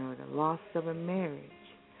loved one or the loss of a marriage.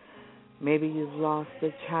 Maybe you've lost a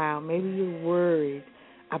child. Maybe you're worried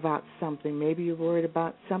about something. Maybe you're worried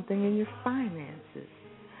about something in your finances.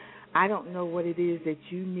 I don't know what it is that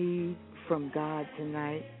you need from God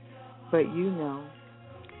tonight, but you know.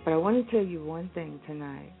 But I want to tell you one thing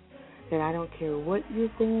tonight, that I don't care what you're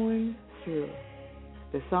going through.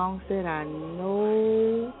 The song said, I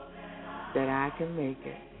know that I can make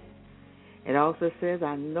it. It also says,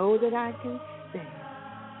 I know that I can stand.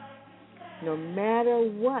 No matter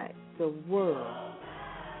what the world,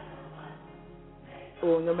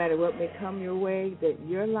 or no matter what may come your way, that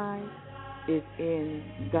your life is in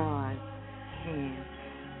God's hand.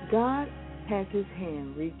 God has his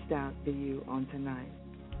hand reached out to you on tonight.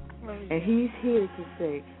 And he's here to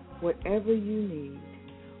say, whatever you need,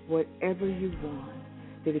 whatever you want,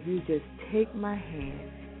 that if you just take my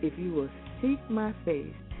hand, if you will seek my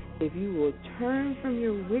face, if you will turn from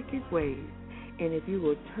your wicked ways, and if you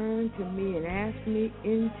will turn to me and ask me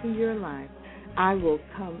into your life, I will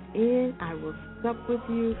come in, I will sup with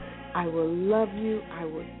you, I will love you, I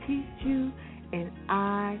will teach you, and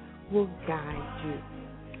I will guide you.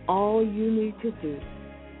 All you need to do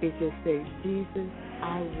is just say, Jesus,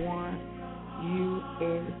 I want you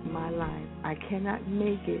in my life. I cannot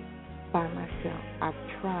make it by myself.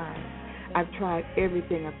 I've tried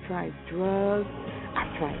everything. I've tried drugs.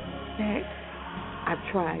 I've tried sex. I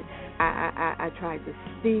tried to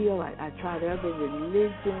steal. I tried other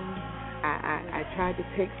religions. I tried to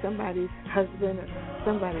take somebody's husband or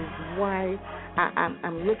somebody's wife.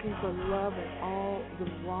 I'm looking for love in all the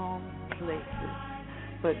wrong places.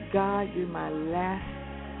 But God, you're my last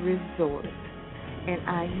resort. And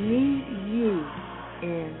I need you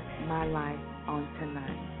in my life on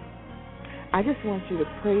tonight. I just want you to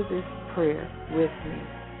pray this prayer with me.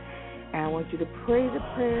 And I want you to pray the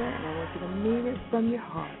prayer, and I want you to mean it from your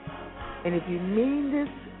heart. And if you mean this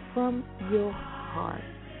from your heart,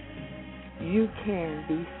 you can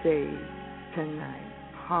be saved tonight.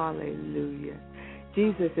 Hallelujah.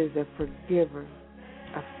 Jesus is a forgiver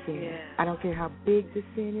of sin. Yeah. I don't care how big the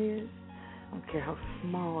sin is. I don't care how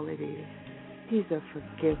small it is. He's a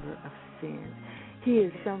forgiver of sin. He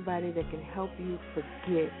is somebody that can help you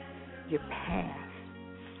forget your past.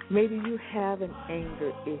 Maybe you have an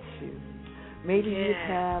anger issue. Maybe you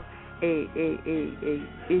have a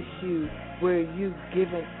issue where you've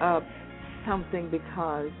given up something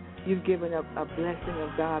because you've given up a blessing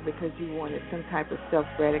of God because you wanted some type of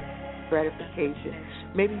self-gratification.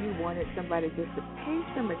 Maybe you wanted somebody just to pay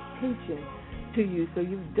some attention to you, so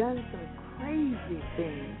you've done some crazy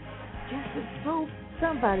things just so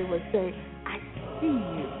somebody would say, I see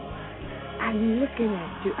you. I'm looking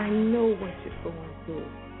at you. I know what you're going through.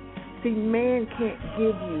 See, man can't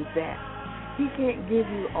give you that. He can't give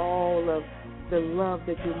you all of the love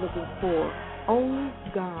that you're looking for. Only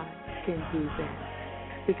God can do that.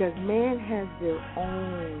 Because man has their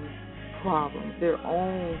own problems, their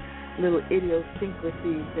own little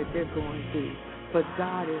idiosyncrasies that they're going through. But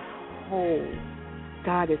God is whole.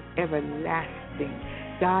 God is everlasting.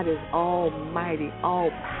 God is almighty,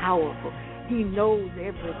 all-powerful. He knows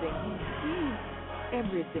everything. He sees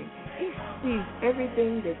everything. He sees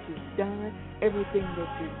everything that you've done, everything that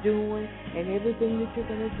you're doing, and everything that you're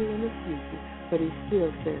going to do in the future. But he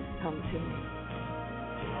still says, come to me.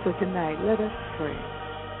 So tonight, let us pray.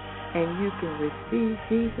 And you can receive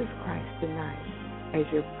Jesus Christ tonight as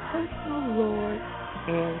your personal Lord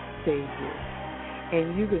and Savior.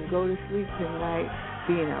 And you can go to sleep tonight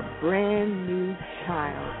being a brand new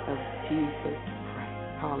child of Jesus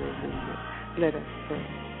Christ. Hallelujah. Let us pray.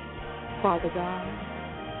 Father God,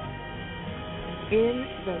 in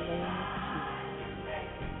the name of Jesus,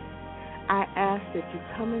 I ask that you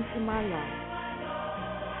come into my life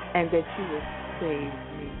and that you will save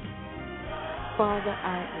me. Father,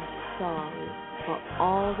 I am sorry for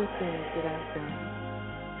all the things that I've done.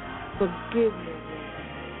 Forgive me, Lord.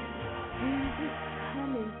 Jesus,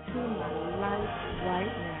 come into my life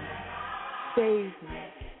right now. Save me.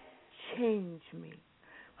 Change me.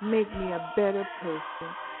 Make me a better person.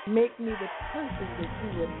 Make me the person that you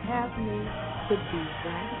would have me to be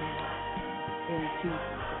right now. In Jesus'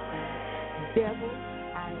 name. Devil,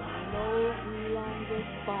 I am no longer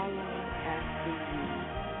following after you.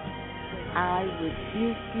 I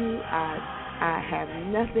rebuke you. I have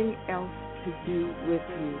nothing else to do with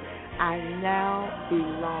you. I now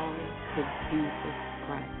belong to Jesus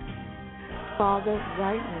Christ. Father,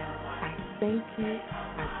 right now, I thank you,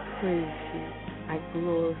 I praise you, I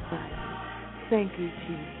glorify you. Thank you,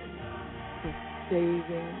 Jesus, for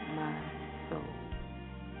saving my soul.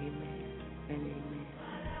 Amen and amen.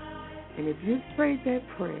 And if you prayed that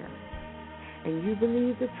prayer, and you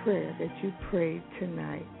believe the prayer that you prayed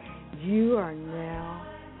tonight, you are now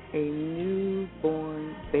a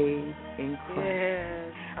newborn babe in Christ.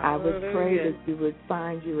 Yes, I would pray that you would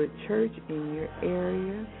find you a church in your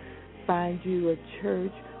area, find you a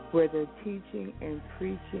church where they're teaching and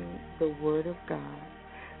preaching the Word of God,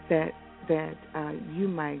 that you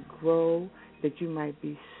might grow, that you might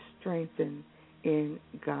be strengthened in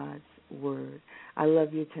God's Word. I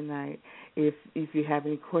love you tonight. If you have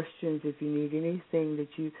any questions, if you need anything that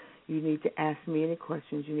you need to ask me any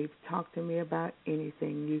questions, you need to talk to me about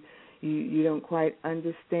anything. You don't quite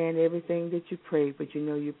understand everything that you prayed, but you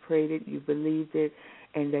know you prayed it, you believed it,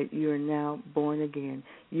 and that you are now born again.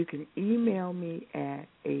 You can email me at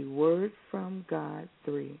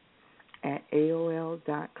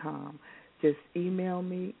awordfromgod3@aol.com. Just email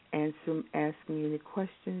me and ask me any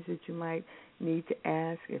questions that you might need to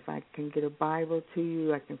ask. If I can get a Bible to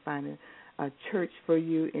you, I can find a church for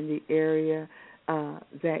you in the area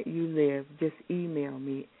that you live. Just email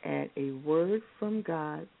me at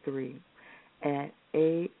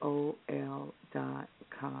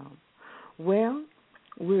awordfromgod3@aol.com. Well,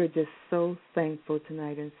 we're just so thankful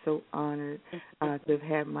tonight and so honored to have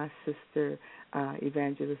had my sister,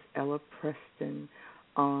 Evangelist Ella Preston,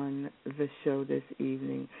 on the show this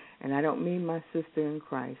evening. And I don't mean my sister in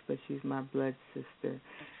Christ, but she's my blood sister.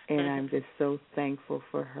 And I'm just so thankful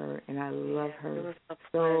for her, and I love her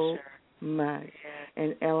so much.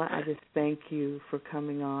 And Ella, I just thank you for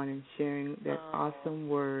coming on and sharing that awesome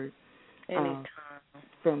word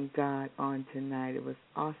from God on tonight. It was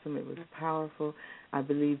awesome. It was powerful. I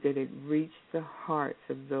believe that it reached the hearts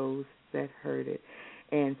of those that heard it.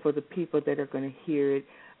 And for the people that are going to hear it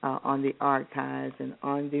on the archives and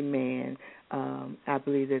on demand, I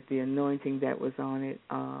believe that the anointing that was on it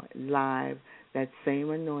live, that same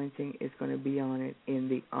anointing is going to be on it in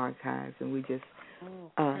the archives. And we just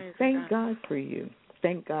thank God for you.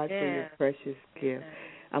 Thank God for your precious gift.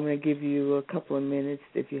 I'm going to give you a couple of minutes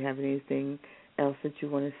if you have anything else that you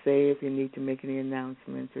want to say, if you need to make any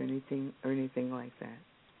announcements or anything like that.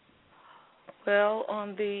 Well,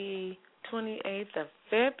 on the 28th of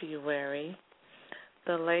February,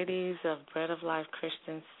 the ladies of Bread of Life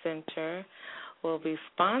Christian Center will be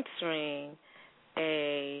sponsoring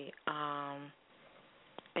an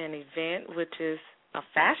event, which is a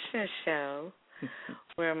fashion show,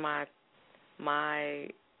 where my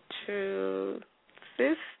true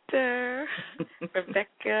sister,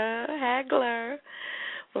 Rebecca Hagler,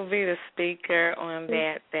 will be the speaker on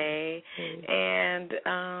that day. And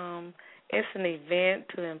it's an event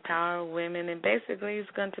to empower women, and basically it's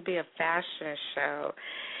going to be a fashion show.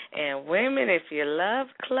 And women, if you love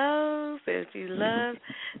clothes, if you love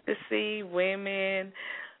to see women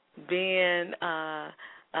being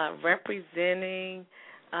representing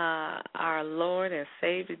our Lord and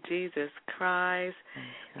Savior Jesus Christ,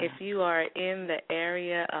 if you are in the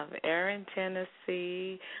area of Erin,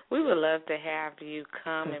 Tennessee, we would love to have you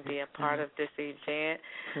come and be a part of this event.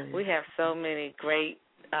 We have so many great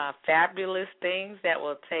fabulous things that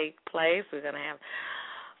will take place. We're going to have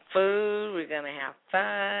food, we're going to have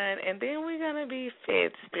fun, and then we're going to be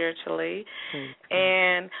fed spiritually,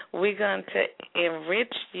 and we're going to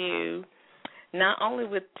enrich you not only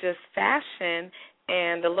with just fashion.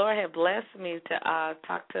 And the Lord had blessed me to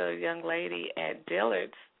talk to a young lady at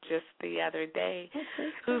Dillard's just the other day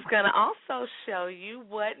who's going to also show you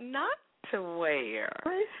what not to wear.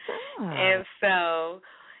 And so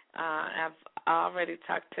I've already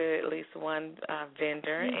talked to at least one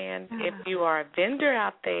vendor, and if you are a vendor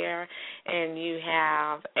out there and you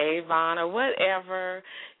have Avon or whatever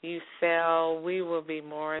you sell, we will be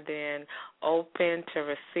more than open to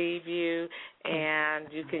receive you,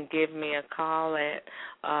 and you can give me a call at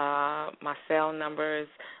my cell number is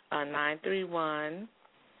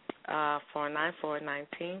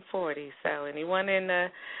 931-494-1940. So anyone in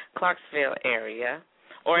the Clarksville area,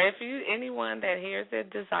 or if anyone that hears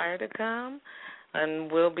it desire to come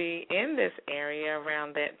and will be in this area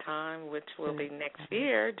around that time, which will be next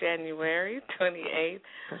year, January 28th,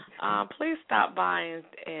 please stop by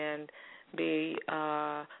and be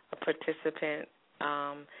a participant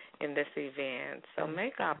in this event. So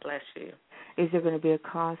may God bless you. Is there going to be a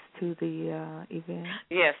cost to the event?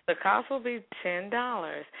 Yes, the cost will be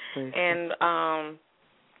 $10. And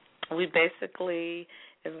we basically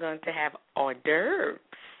is going to have hors d'oeuvres.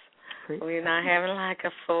 We're not having like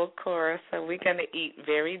a full course, so we're going to eat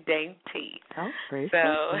very dainty. Oh, great.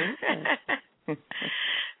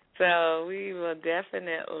 So we will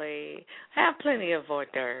definitely have plenty of hors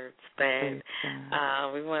d'oeuvres, but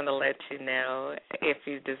we want to let you know if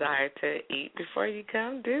you desire to eat before you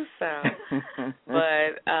come, do so.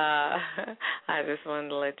 But I just wanted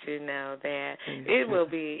to let you know that it will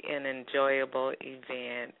be an enjoyable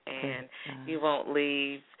event, and you won't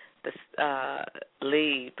leave the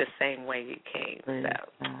same way you came. So,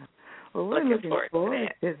 well, we're looking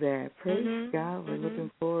forward to that. Praise God. We're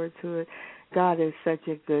looking forward to it. God is such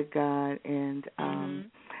a good God, and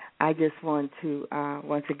I just want to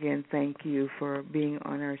once again thank you for being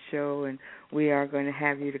on our show, and we are going to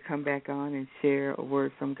have you to come back on and share a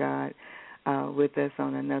word from God with us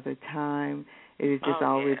on another time. It is just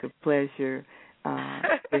always a pleasure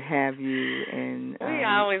to have you, and we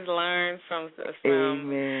always learn from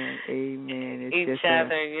amen. It's each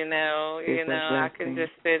other. You know, I can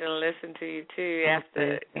just sit and listen to you too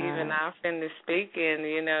after even I finish speaking.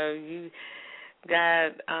 You know,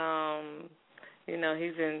 God,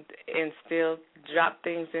 He's instilled, dropped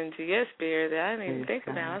things into your spirit that I didn't even think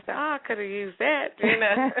about. I said, I could have used that,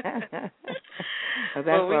 Well,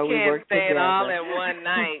 but we can't say together. it all in one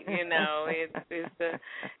night,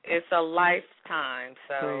 It's a lifetime.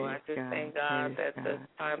 So I just thank God that the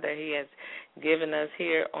time that He has given us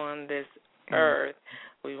here on this earth,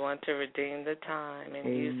 we want to redeem the time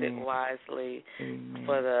and use it wisely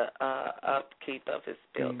for the upkeep of His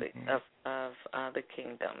building, of the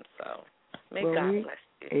kingdom. So may God bless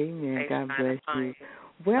you. Amen. God bless you.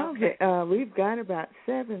 Well, we've got about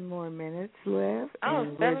 7 more minutes left,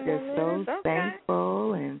 and we're just so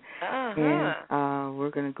thankful, and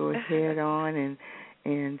we're going to go ahead on,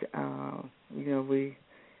 and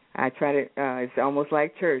I try to. It's almost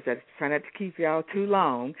like church. I try not to keep y'all too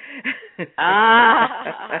long.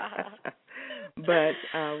 But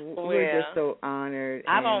we're just so honored.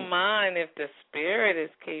 I don't mind if the Spirit is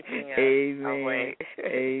keeping us awake.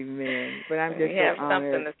 Amen. But I'm just have so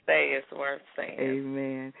honored. Something to say, it's worth saying.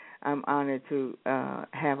 Amen. I'm honored to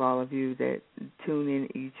have all of you that tune in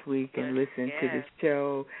each week and listen to the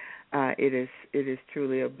show. It is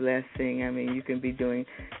truly a blessing. I mean, you can be doing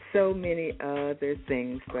so many other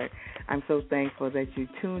things, but I'm so thankful that you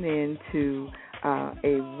tune in to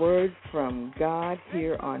A Word from God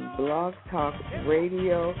here on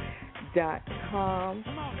blogtalkradio.com.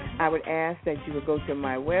 I would ask that you would go to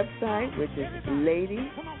my website, which is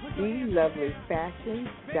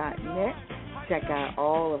ladybelovelyfashions.net. Check out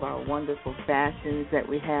all of our wonderful fashions that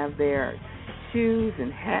we have there, shoes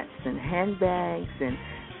and hats and handbags and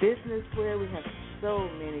business wear. We have so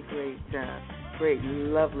many great,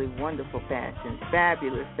 lovely, wonderful fashions,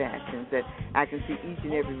 fabulous fashions that I can see each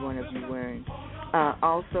and every one of you wearing.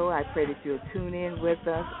 Also, I pray that you'll tune in with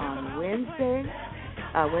us on Wednesday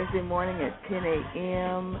morning at 10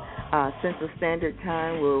 a.m. Central Standard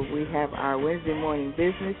Time, where we have our Wednesday morning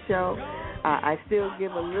business show. I still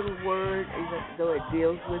give a little word, even though it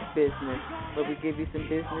deals with business, but we give you some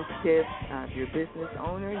business tips. If you're a business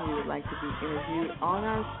owner and you would like to be interviewed on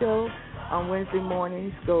our show on Wednesday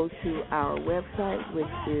mornings, go to our website, which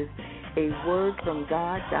is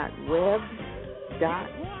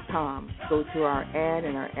awordfromgod.web.com. Go to our ad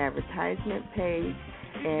and our advertisement page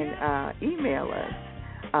and email us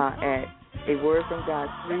at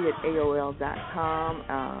awordfromgod3@aol.com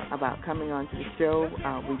about coming on to the show.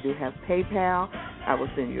 We do have PayPal. I will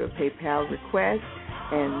send you a PayPal request,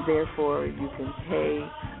 and therefore you can pay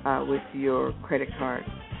with your credit card.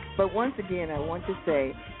 But once again, I want to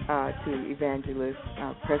say to Evangelist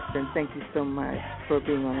Preston, thank you so much for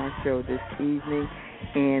being on our show this evening,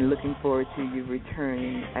 and looking forward to you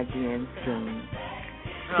returning again soon.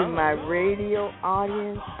 To my radio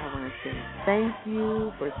audience, I want to say thank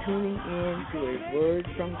you for tuning in to A Word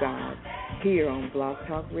from God here on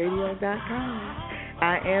blogtalkradio.com.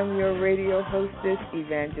 I am your radio hostess,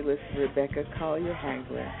 Evangelist Rebecca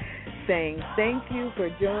Collier-Hagler, saying thank you for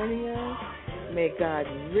joining us. May God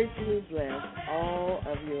richly bless all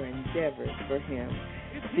of your endeavors for Him.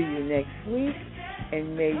 See you next week,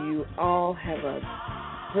 and may you all have a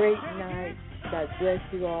great night. God bless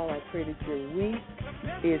you all. I pray that your week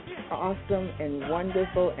is awesome and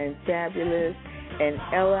wonderful and fabulous. And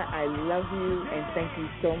Ella, I love you and thank you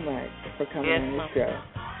so much for coming on the show.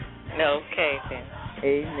 Okay, then.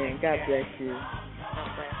 Amen. God bless you. God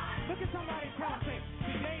bless.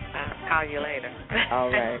 call you later.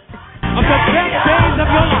 All right. Of the best days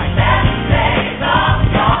of your life.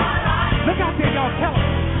 Look out there, y'all. Tell them.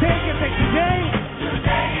 Say it again. Say today.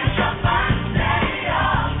 Today is the first day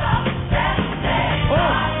of the best days of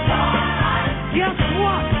your life. Guess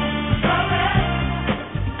what? The best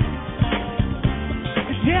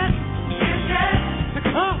is yet to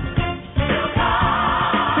come.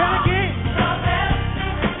 Say it again.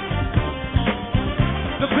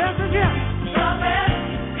 The best is yet. The best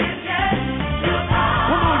is yet to come.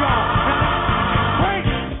 Come on, y'all. Break.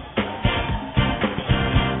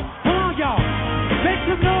 Come on, y'all. Make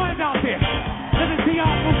some noise out there. Let me see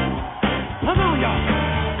y'all move. Come on, y'all.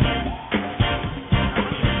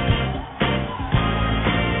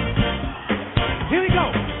 Here we go.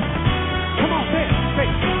 Come on, say it. Say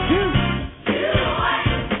it.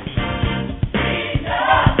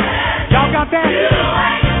 Y'all got that?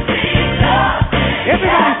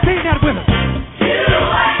 Everybody sing that with us.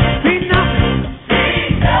 Sing nothing.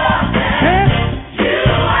 Say it.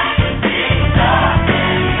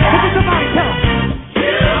 Look at somebody, tell them.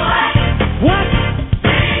 What?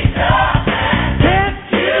 Say it.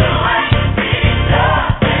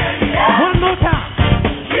 One more time.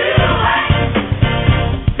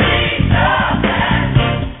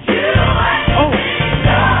 Oh,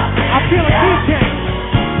 I feel a key change.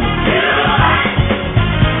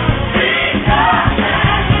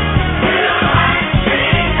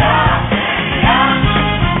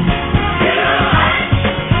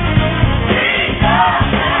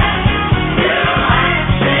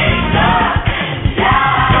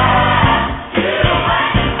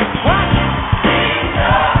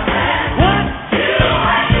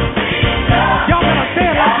 Y'all better say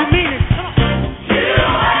it like you mean it.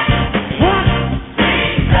 What?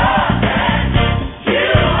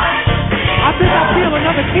 I think I feel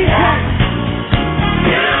another key change.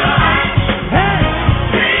 Hey!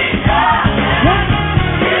 What?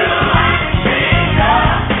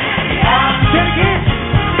 Say it again.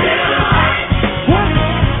 What?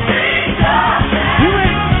 You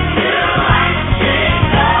ain't.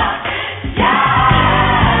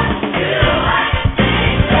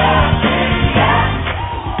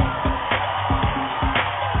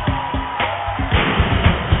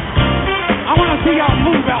 I want to see y'all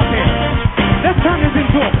move out there. Let's turn this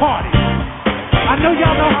into a party. I know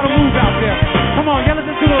y'all know how to move out there. Come on, yell it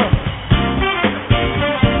into the...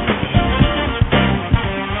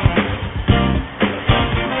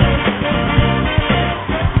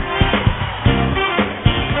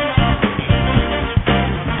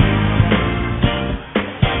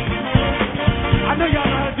 I know y'all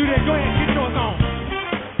know how to do that. Go ahead, get yours on.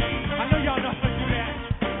 I know y'all know how to do that.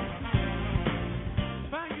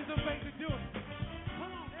 Find you some ways to do it.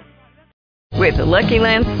 Come on, everybody. With the Lucky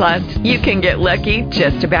Land Slots, you can get lucky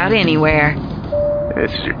just about anywhere.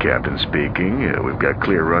 This is your captain speaking. We've got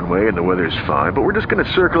clear runway and the weather's fine, but we're just going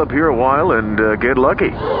to circle up here a while and get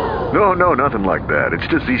lucky. No, nothing like that. It's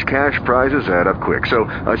just these cash prizes add up quick. So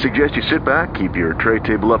I suggest you sit back, keep your tray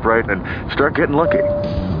table upright, and start getting lucky.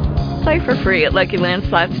 Play for free at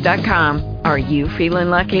LuckyLandSlots.com. Are you feeling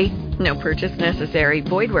lucky? No purchase necessary.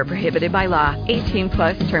 Void where prohibited by law.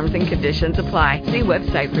 18+ terms and conditions apply. See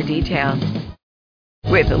website for details.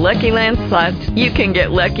 With the Lucky Land Slots, you can get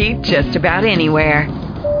lucky just about anywhere.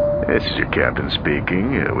 This is your captain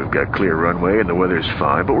speaking. We've got clear runway and the weather's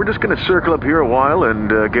fine, but we're just going to circle up here a while and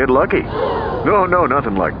get lucky. No,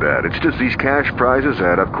 nothing like that. It's just these cash prizes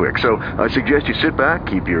add up quick. So I suggest you sit back,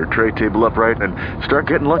 keep your tray table upright, and start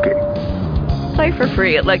getting lucky. Play for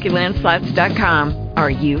free at LuckyLandSlots.com. Are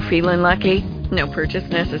you feeling lucky? No purchase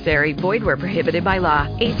necessary. Void where prohibited by law.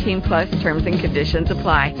 18+ terms and conditions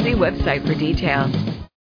apply. See website for details.